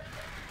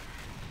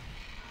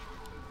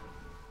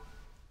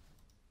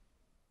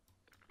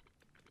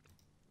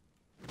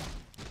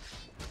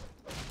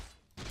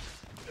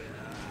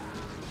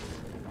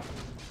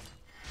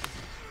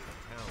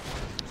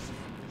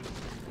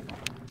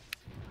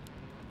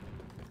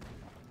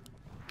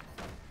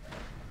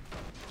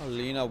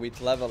 Alina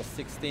with level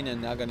 16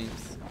 and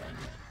Naganis.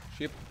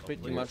 She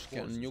pretty much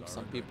can nuke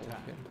some people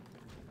here.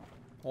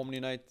 Omni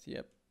Knight,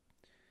 yep.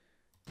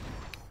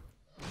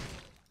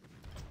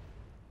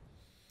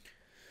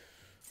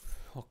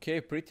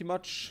 Okay, pretty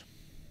much.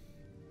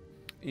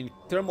 In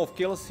terms of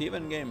kills,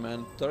 even game,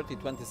 man.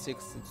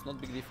 30-26, it's not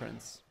big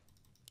difference.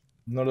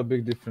 Not a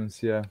big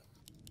difference, yeah.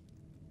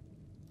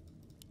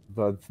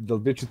 But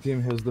Dalbichi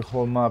team has the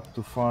whole map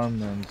to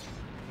farm and...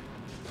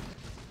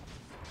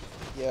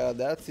 Yeah,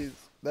 that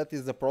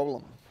is the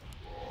problem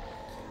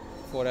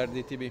for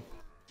RDTB.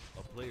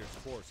 A player's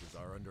forces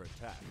are under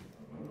attack.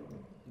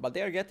 But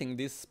they are getting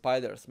these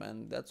spiders,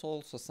 man. That's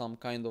also some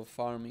kind of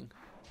farming.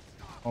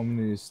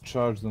 Omni is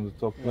charged on the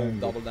top lane.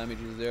 Double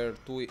damage is there,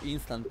 2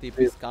 instant tip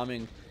is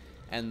coming,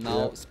 and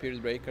now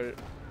Spirit Breaker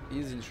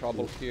is in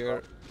trouble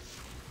here.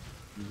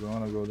 You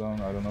wanna go down?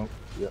 I don't know.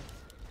 Yeah.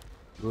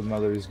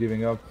 Broodmother is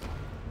giving up.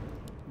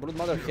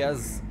 Broodmother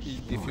has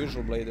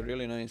Diffusal Blade,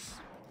 really nice.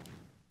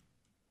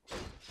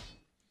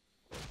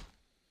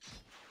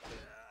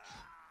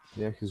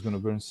 Yeah, he's gonna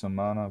burn some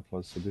mana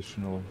plus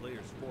additional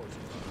Player's forces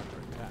are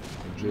under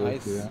attack. agility.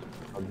 Nice. Yeah,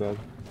 not bad.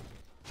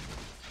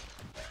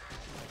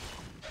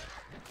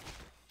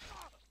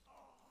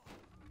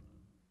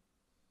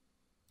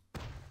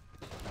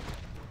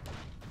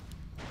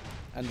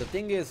 And the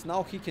thing is,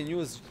 now he can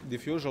use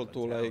Diffusal to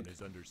like Town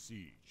is under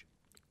siege.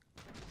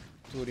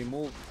 to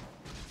remove.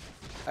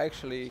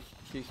 Actually,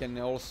 he can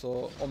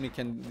also Omni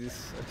can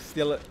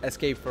still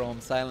escape from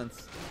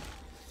silence.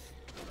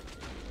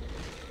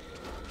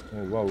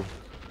 Oh wow.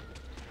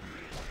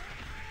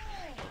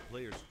 A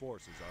player's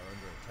forces are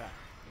under attack.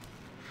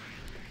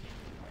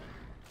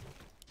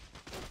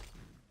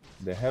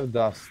 They have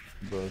dust,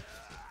 but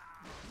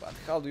But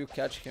how do you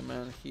catch him,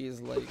 man? He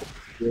is like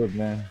good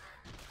man.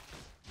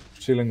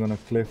 Chilling on a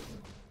cliff.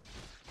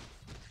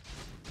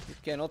 you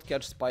cannot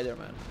catch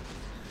Spider-Man.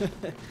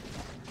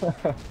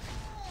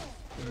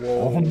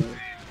 Whoa.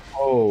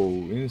 Oh,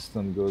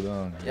 instant go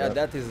down. Yeah,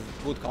 that is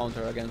good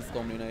counter against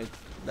Omni Knight.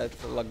 That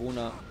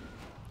Laguna.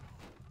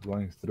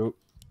 Going through.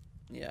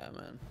 Yeah,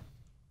 man.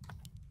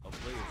 A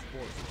player's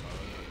forces are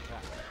under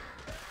attack.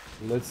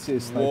 Let's see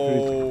sniper.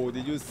 Whoa,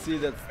 did you see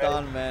that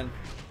stun, man?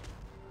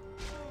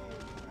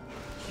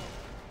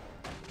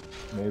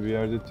 Maybe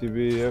RDTB,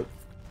 yep.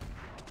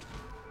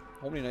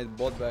 Omni Knight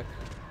bot back.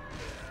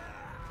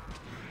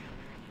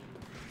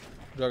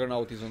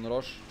 Juggernaut is on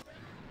Roche.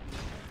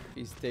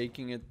 He's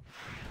taking it.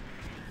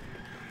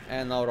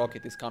 And now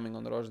Rocket is coming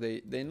on Roche.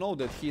 They know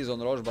that he's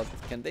on Roche, but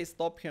can they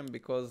stop him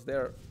because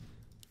they're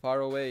far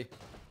away?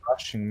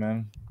 Rushing,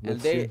 man. And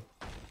Let's they... see.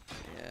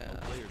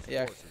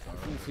 Yeah,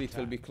 Full Fleet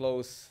will be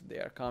close. They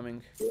are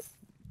coming.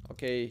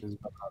 Okay, He's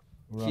gonna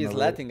run he's away.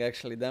 letting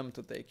actually them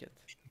to take it.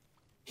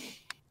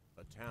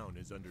 A town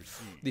is under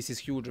siege. This is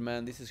huge,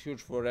 man. This is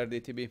huge for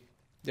RDTB.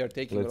 They are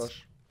taking Let's-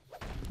 Roche.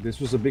 This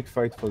was a big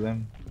fight for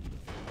them.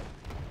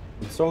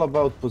 It's all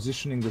about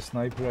positioning the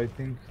sniper, I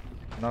think.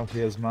 Now he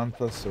has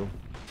Manta, so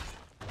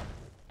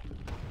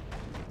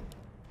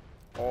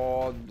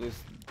Oh, this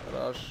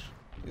Rush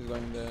is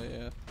going there,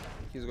 yeah.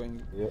 He's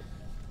going yeah.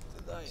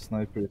 to die.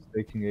 Sniper is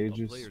taking A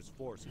ages. player's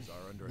forces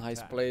are under Nice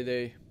attack.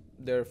 play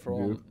there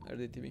from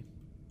RDTV.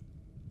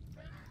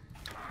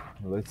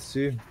 Let's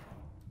see.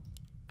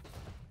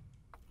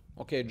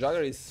 Okay,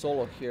 Jagger is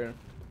solo here.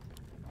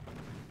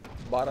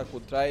 Bara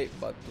could try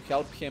but to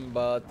help him,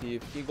 but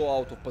if he go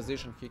out of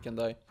position, he can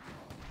die.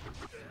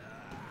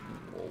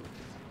 Whoa.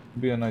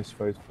 Be a nice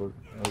fight for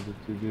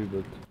LDTV,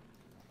 but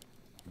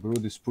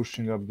Brood is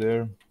pushing up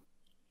there.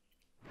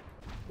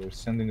 They're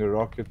sending a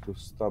rocket to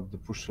stop the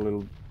push a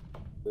little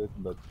bit,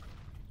 but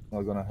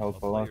not gonna A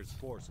help a lot. player's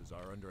forces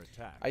are under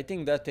attack. I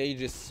think that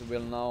Aegis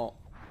will now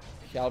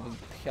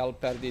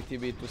help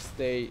RDTV to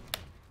stay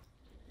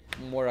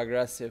more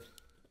aggressive.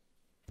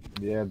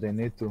 Yeah, they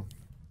need to.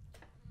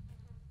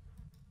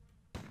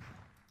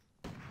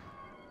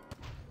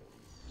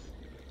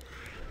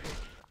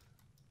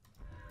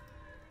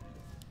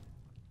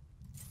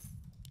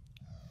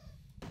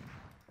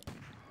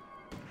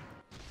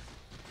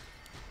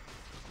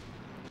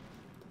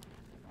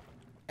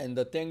 And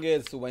the thing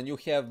is, when you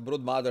have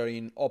Broodmother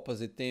in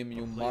opposite team,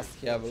 you must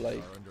have Forces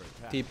like are under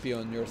attack. TP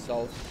on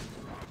yourself.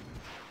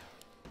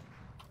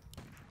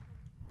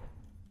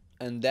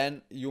 And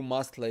then you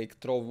must like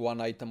throw one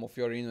item of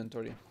your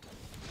inventory.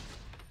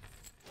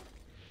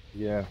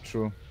 Yeah,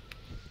 true.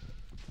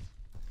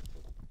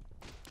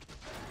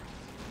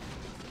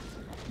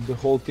 The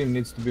whole team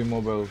needs to be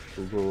mobile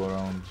to go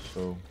around,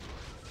 so...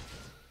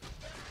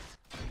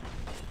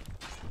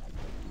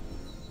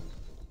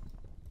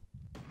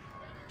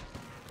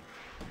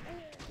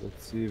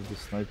 Let's see if the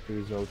sniper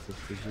is out of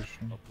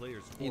position. A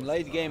player's In forces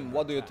late are game, under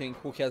what do you attack. think?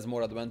 Who has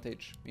more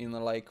advantage in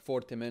like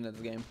 40 minutes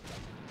game?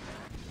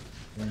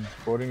 In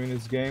 40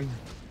 minutes game.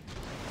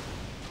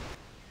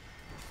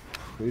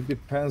 It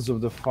depends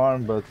of the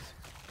farm, but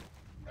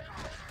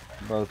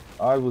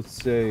I would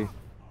say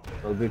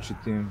Dalbichi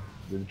team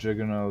with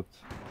Juggernaut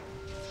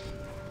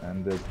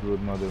and that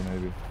Broodmother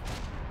maybe.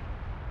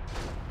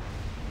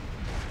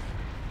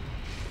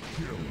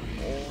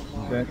 Oh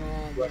my Then-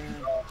 god,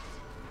 man.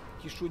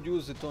 He should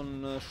use it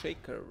on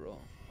Shaker, bro.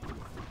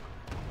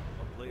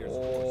 A player's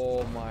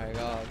Oh my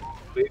god.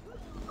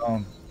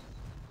 Down.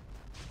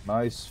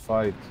 Nice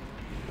fight.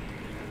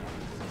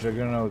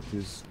 Juggernaut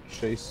is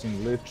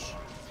chasing Lich.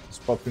 He's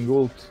popping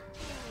ult.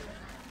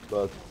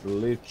 But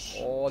Lich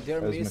Oh,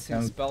 they're has missing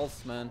mechanic.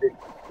 spells, man.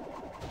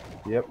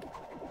 Yep.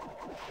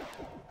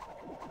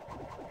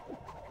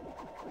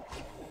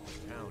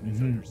 town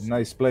is under siege.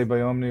 Nice play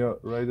by Omni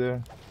right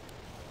there.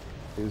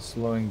 He's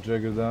slowing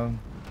Jagger down.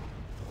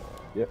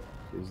 Yep,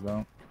 he's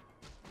down.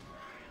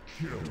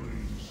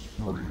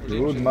 Oh,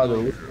 good mother,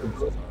 look at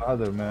that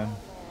mother, man.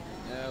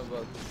 Yeah,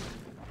 but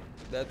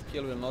that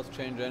kill will not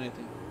change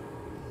anything.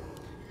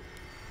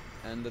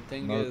 And the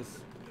thing No. is,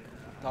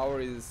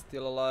 Tower is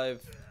still alive,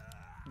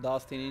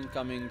 Dustin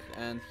incoming,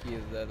 and he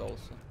is dead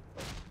also.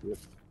 Yep.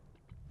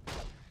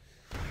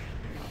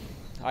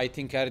 I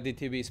think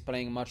RDTB is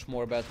playing much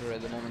more better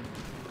at the moment.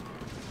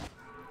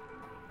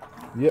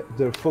 Yep,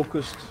 they're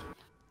focused.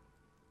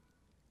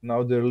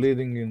 Now they're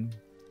leading in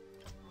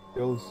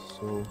kills,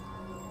 so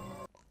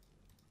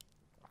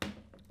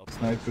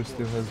Sniper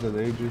still has that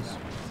Aegis.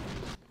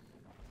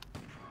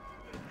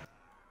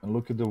 And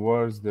look at the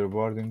wards, they're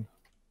warding.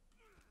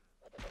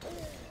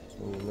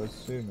 So let's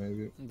see,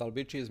 maybe.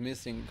 Dalbichi is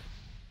missing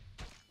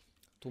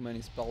too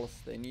many spells,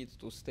 they need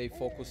to stay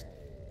focused.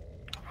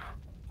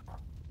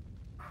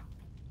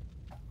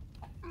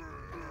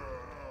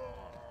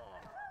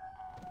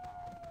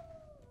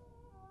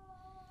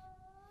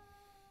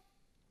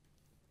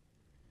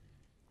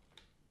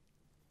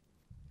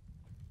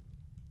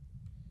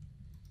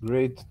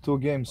 Great 2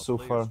 games A so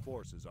player's far.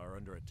 forces are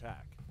under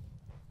attack.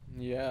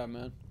 Yeah,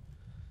 man.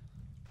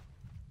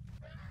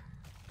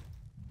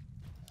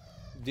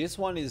 This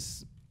one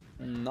is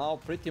now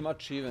pretty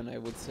much even, I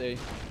would say.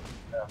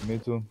 Me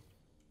too.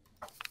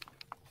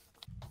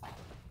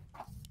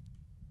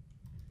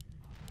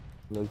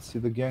 Let's see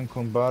the gank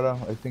on Bara.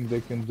 I think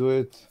they can do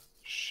it.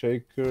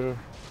 Shaker.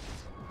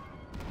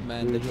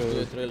 Man, they can do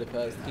it really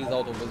fast. He's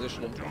out of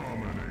position.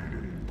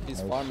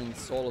 He's farming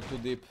solo too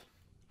deep.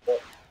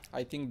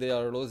 I think they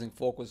are losing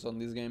focus on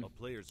this game. A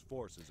player's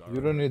forces are You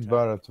under don't need attack.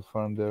 Bara to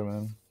farm there,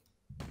 man.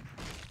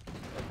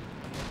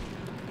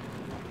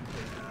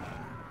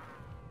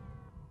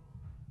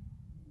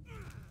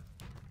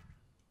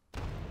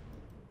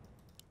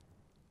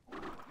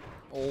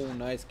 Oh,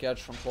 nice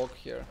catch from Clock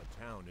here.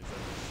 A town is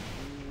under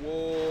siege.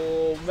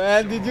 Whoa,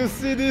 man, did you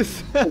see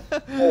this?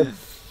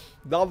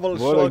 Double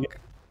What a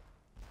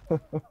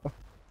shock.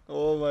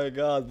 Oh my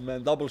god,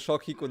 man, double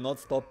shock, he could not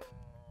stop.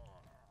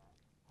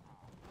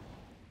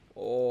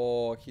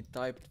 Oh, he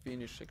typed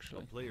finish A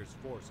actually. player's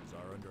forces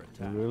are under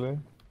attack. Really?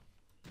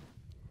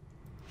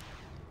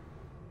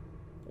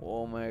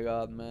 Oh my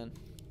god, man.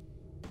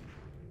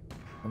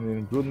 I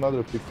mean,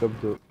 Broodmother picked up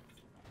the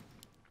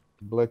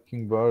Black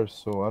King bar,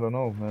 so I don't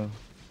know, man.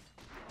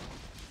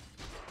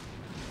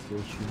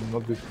 They should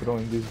not be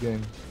throwing this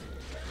game.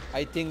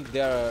 I think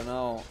they are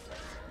now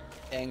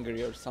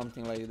angry or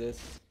something like this.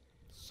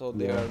 So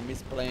they Yeah. are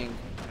misplaying.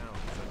 Town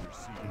is under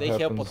siege. They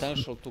have happens.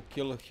 potential to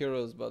kill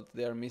heroes, but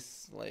they are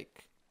like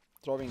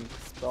throwing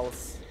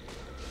spells,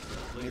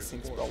 A player's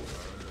missing forces spells.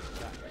 are under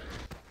attack.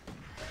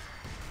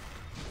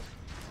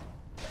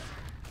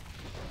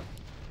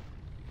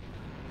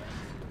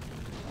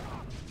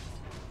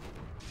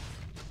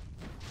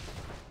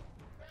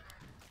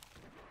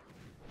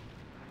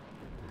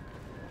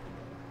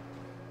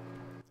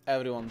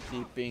 Everyone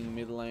TPing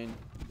mid lane.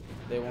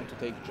 They want to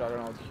take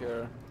Juggernaut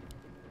here.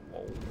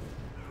 Whoa,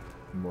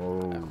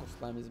 Whoa. Echo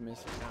Slam is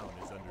missing. Town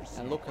is under siege.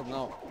 And look at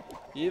now,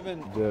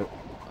 even They're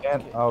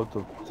and Okay. out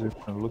of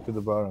position. Look at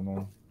the bar,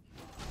 man.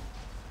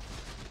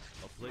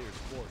 A player's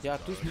forces yeah, are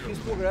under he's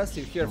too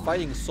aggressive here,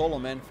 fighting solo,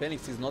 man.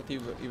 Phoenix is not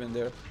even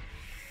there.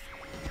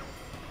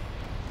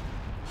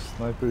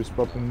 Sniper is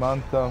popping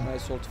Manta.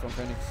 Nice ult from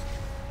Phoenix.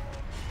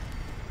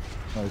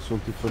 Nice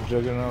ulti for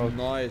Juggernaut.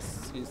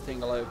 Nice, he's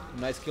staying alive.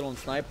 Nice kill on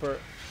Sniper.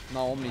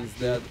 Now Omni is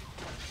dead.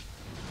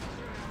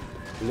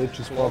 Lich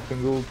is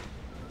popping ult.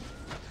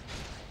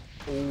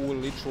 Oh,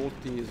 Lich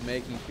ulti is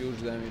making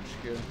huge damage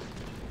here.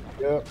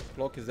 Yeah.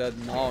 Clock is dead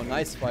now.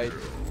 Nice fight.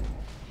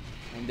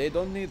 And they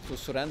don't need to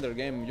surrender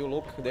game. You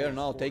look, they are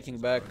now taking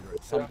back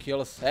some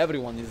kills.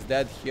 Everyone is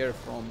dead here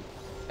from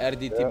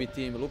RDTB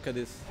team. Look at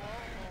this.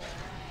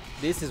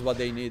 This is what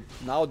they need.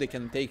 Now they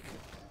can take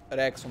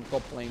Rex on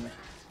top lane.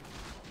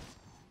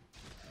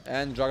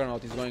 And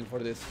Juggernaut is going for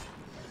this.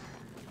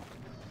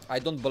 I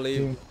don't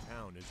believe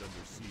Town is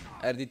under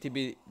siege.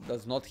 RDTB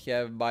does not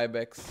have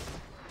buybacks.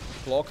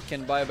 Clock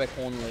can buyback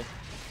only.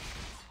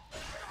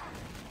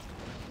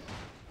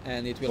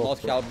 And it will not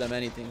help them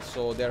anything.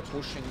 So they're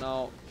pushing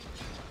now.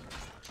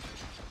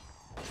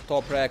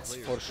 Top racks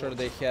for sure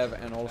they have,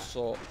 and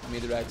also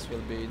mid racks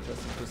will be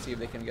interesting to see if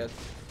they can get.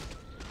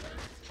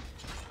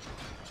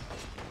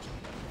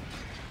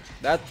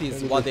 That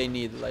is what they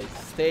need, like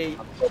stay,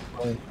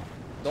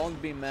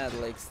 don't be mad,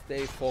 like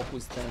stay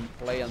focused and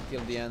play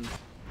until the end.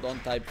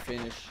 Don't type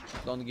finish.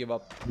 Don't give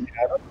up.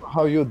 I don't know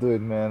how you do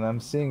it, man. I'm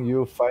seeing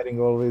you fighting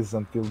always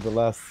until the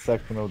last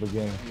second of the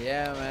game.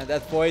 Yeah, man,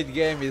 that point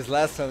game is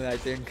lesson, I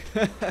think.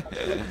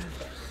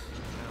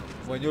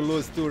 When you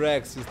lose 2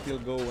 racks, you still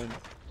go and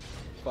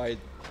fight.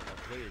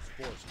 Player's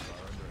forces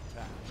are under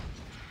attack.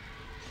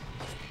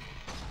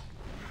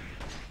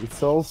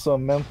 It's also a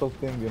mental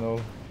thing, you know.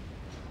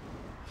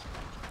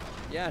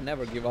 Yeah,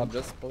 never give up,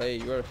 just play.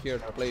 You're here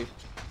to play.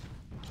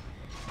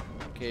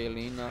 Okay,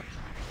 Lina.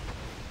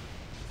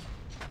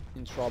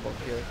 In trouble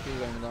here, he's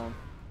going down.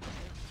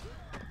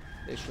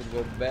 They should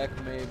go back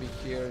maybe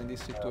here in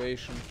this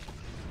situation.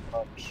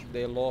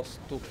 They lost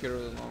 2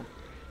 heroes now.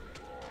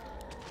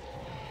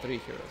 3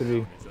 heroes. 3.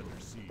 Is under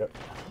siege. Yep.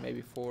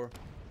 Maybe 4.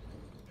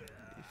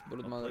 If A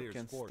Broodmother player's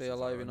can forces stay are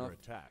alive under enough,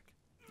 attack.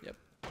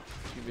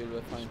 she will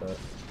be fine. Sure.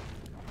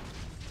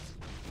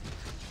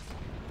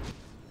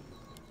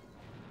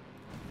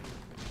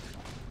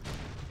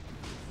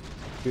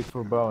 Fit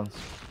for balance.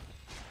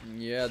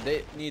 Yeah,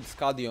 they need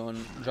Skadi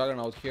on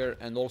Juggernaut here,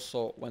 and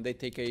also when they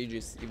take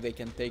Aegis, if they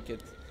can take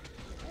it,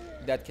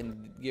 that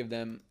can give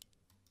them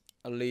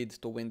a lead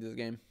to win this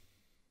game.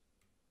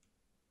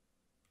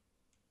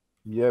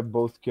 Yeah,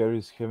 both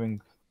carries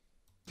having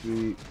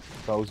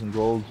 3,000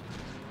 gold,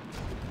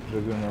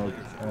 Juggernaut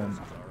and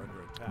Forces are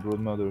under attack.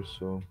 Broodmother,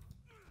 so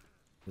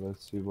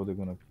let's see what they're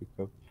gonna pick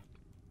up.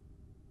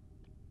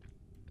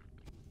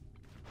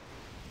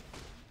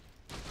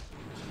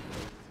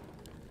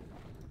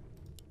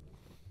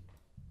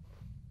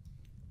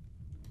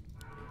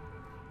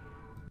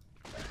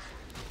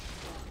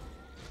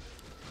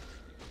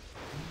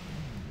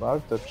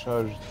 Balta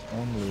charged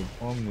only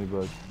Omni,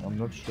 but I'm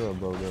not sure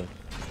about that.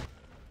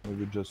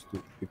 Maybe just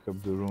to pick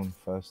up the rune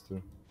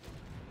faster.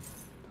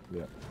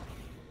 Yeah.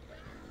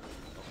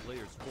 A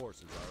player's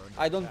forces are under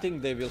I don't attack.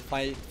 think they will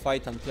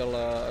fight until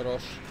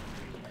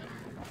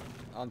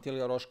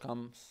Roche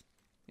comes,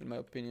 in my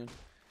opinion,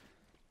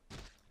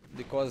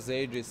 because the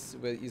Aegis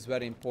is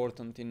very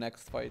important in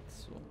next fight.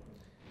 So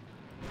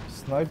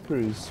Sniper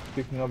is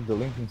picking up the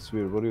Lincoln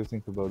Sphere. What do you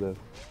think about that?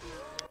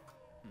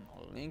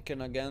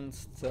 Lincoln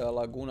against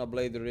Laguna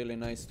Blade, really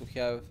nice to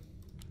have.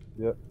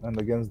 Yeah, and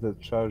against the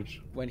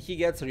charge. When he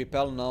gets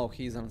repel now,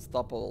 he's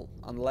unstoppable,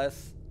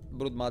 unless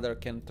Broodmother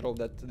can throw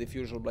that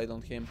diffusal blade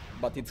on him.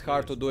 But it's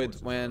hard to do it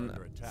when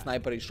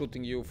Sniper is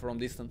shooting you from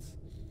distance.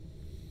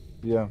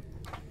 Yeah.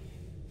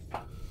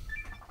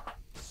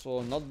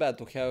 So not bad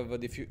to have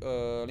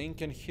a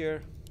Lincoln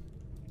here.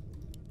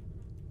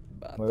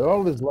 But I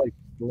always like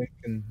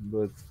Lincoln,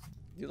 but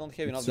you don't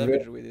have enough it's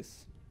damage with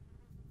this.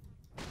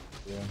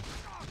 yeah.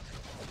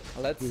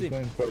 Let's He's see.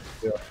 going for,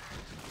 yeah.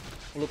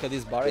 Look at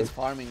this bar, he's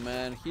farming,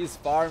 man. He's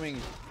farming.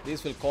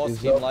 This will cost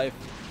He's him up. life.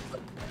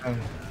 And,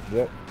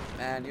 yeah.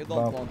 Man, you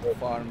don't want to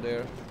farm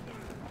there.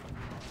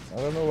 I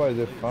don't know why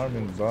they're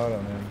farming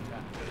Bara, man.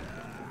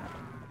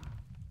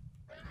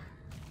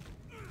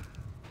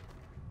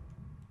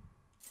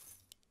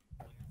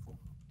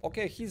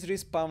 Okay, he's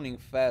respawning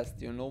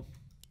fast, you know.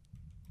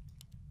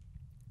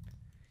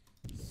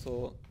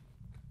 So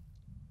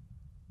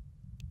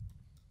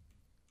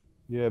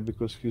Yeah,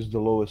 because he's the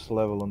lowest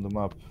level on the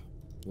map.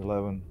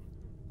 11,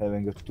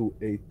 having a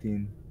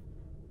 218.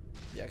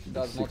 yeah, he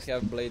does not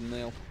have blade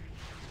nail.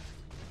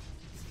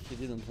 He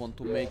didn't want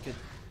to make it.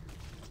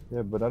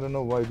 Yeah, but I don't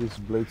know why this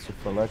blade's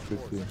of alacrity.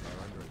 Forces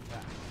are under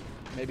attack.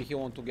 Maybe he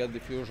want to get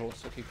diffusal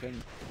so he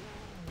can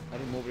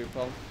remove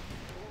repel.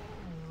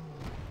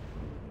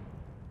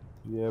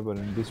 Yeah, but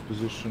in this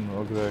position,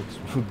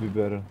 Ograx would be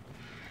better.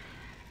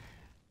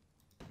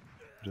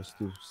 Just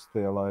to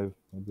stay alive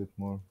a bit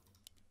more.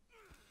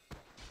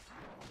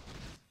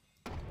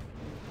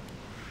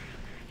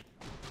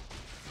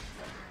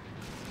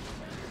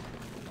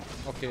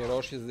 Okay,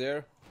 Roche is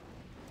there.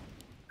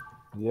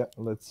 Yeah,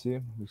 let's see.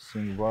 We're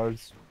seeing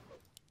wards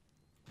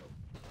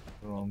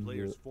from the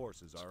Player's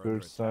forces are under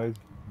spirit attack. side.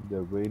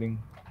 They're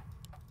waiting.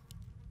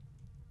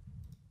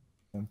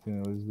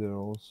 Sentinel is there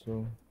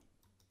also.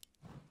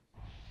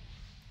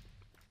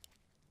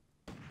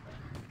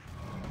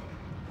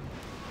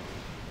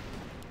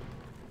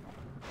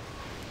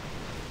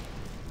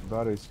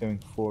 Bara is having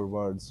 4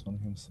 wards on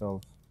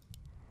himself.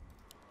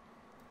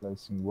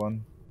 Placing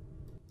 1.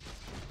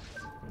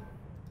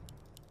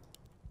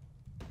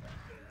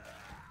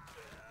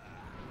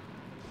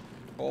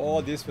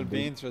 Oh, this will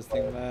be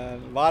interesting, man.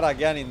 Vara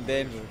again in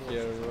danger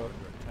here, bro.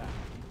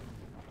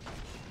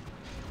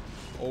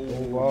 Oh,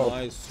 wow.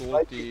 nice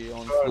ulti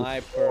on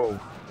Sniper. Oh.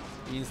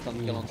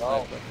 Instant kill on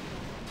Wow. Sniper.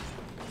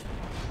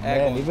 Man,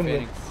 Egg on even when-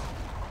 Phoenix.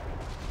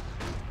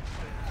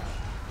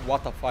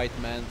 What a fight,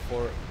 man,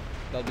 for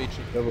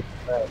Dalbichi. That was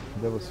fast.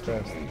 That was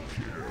fast.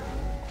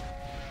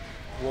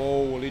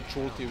 Whoa, Lich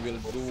ulti will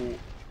do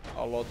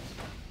a lot.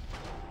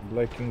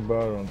 Black King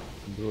Baron,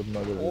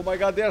 Broodmother. Oh my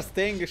god, they are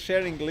staying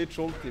sharing Lich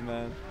ulti,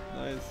 man.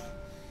 Nice.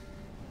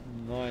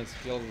 Nice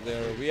kills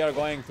there. We are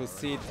going to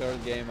see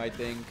third game, I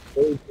think.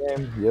 Third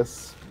game,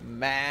 yes.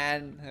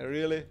 Man,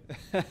 really?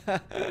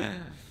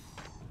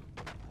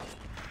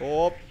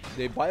 Oh,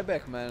 they buy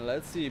back, man.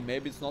 Let's see.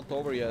 Maybe it's not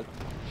over yet.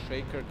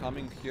 Shaker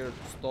coming here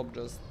to stop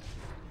just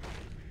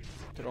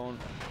drone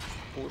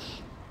push.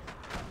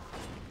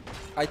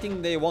 I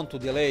think they want to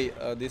delay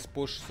this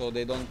push so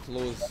they don't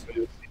lose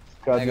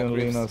mega Radeon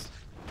creeps. Renas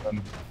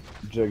and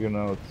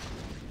Juggernaut.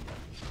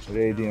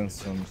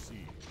 Radiance and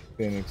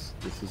Phoenix.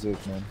 This is it,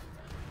 man. A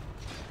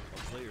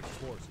player's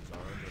forces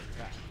are under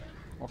attack.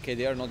 Okay,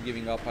 they are not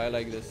giving up. I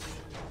like this.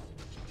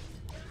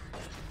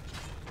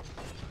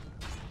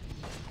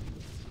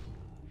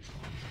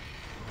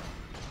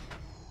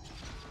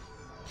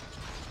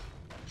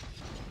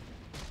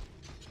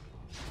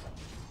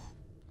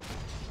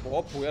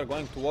 Oh, we are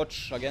going to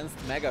watch against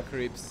Mega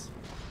Creeps.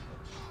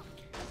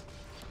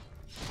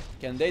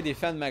 Can they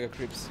defend Mega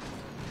Creeps?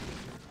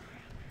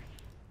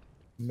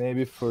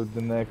 Maybe for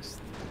the next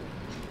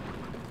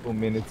 2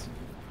 minutes.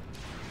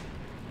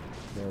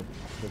 But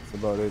that's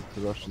about it.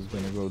 The rush is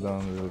gonna go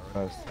down really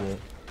fast here.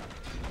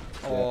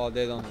 Oh,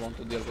 they don't want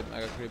to deal with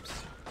Mega Creeps.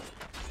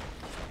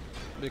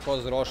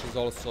 Because Roche is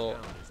also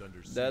Town is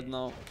under siege. dead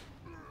now.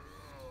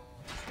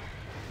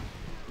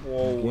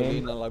 Whoa, Again?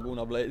 Lina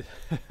Laguna Blade.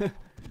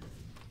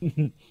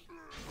 I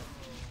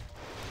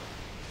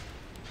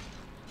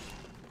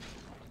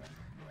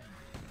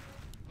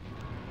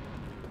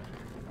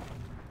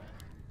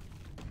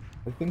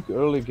think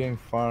early game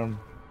farm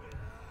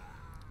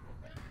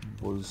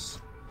was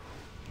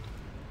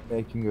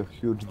making a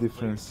huge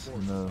difference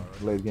in the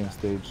late game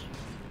stage.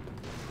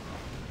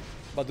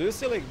 But do you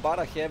see like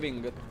Bara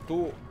having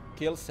 2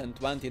 kills and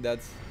 20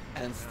 deaths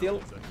and still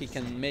he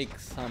can make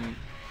some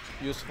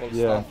useful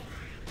Yeah. stuff?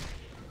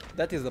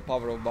 That is the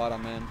power of Bara,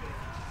 man.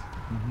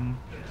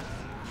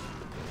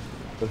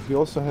 But he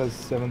also has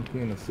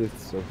 17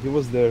 assists, so he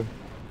was there.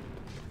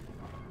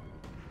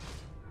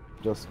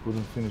 Just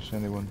couldn't finish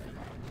anyone.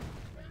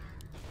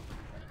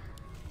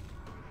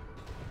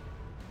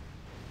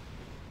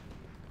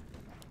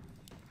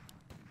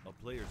 A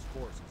player's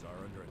forces are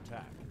under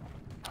attack.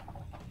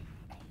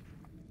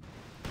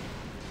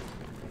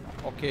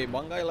 Okay,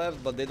 one guy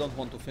left, but they don't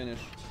want to finish.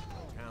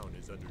 Town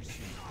is under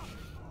siege.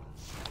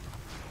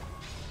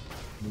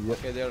 Yep.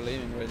 Okay, they are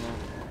leaving right now.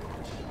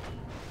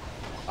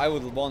 I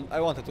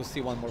wanted to see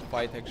one more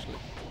fight actually.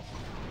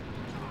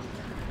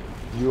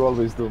 You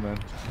always do, man.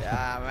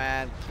 Yeah,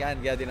 man,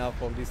 can't get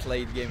enough of these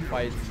late game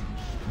fights.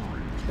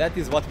 That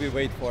is what we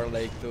wait for,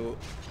 like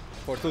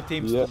for 2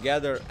 teams Yeah, to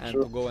gather and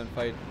sure. to go and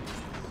fight.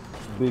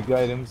 Big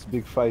items,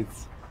 big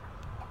fights.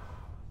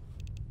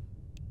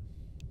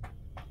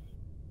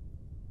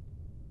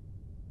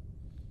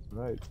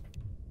 Right.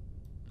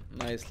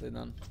 Nicely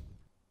done.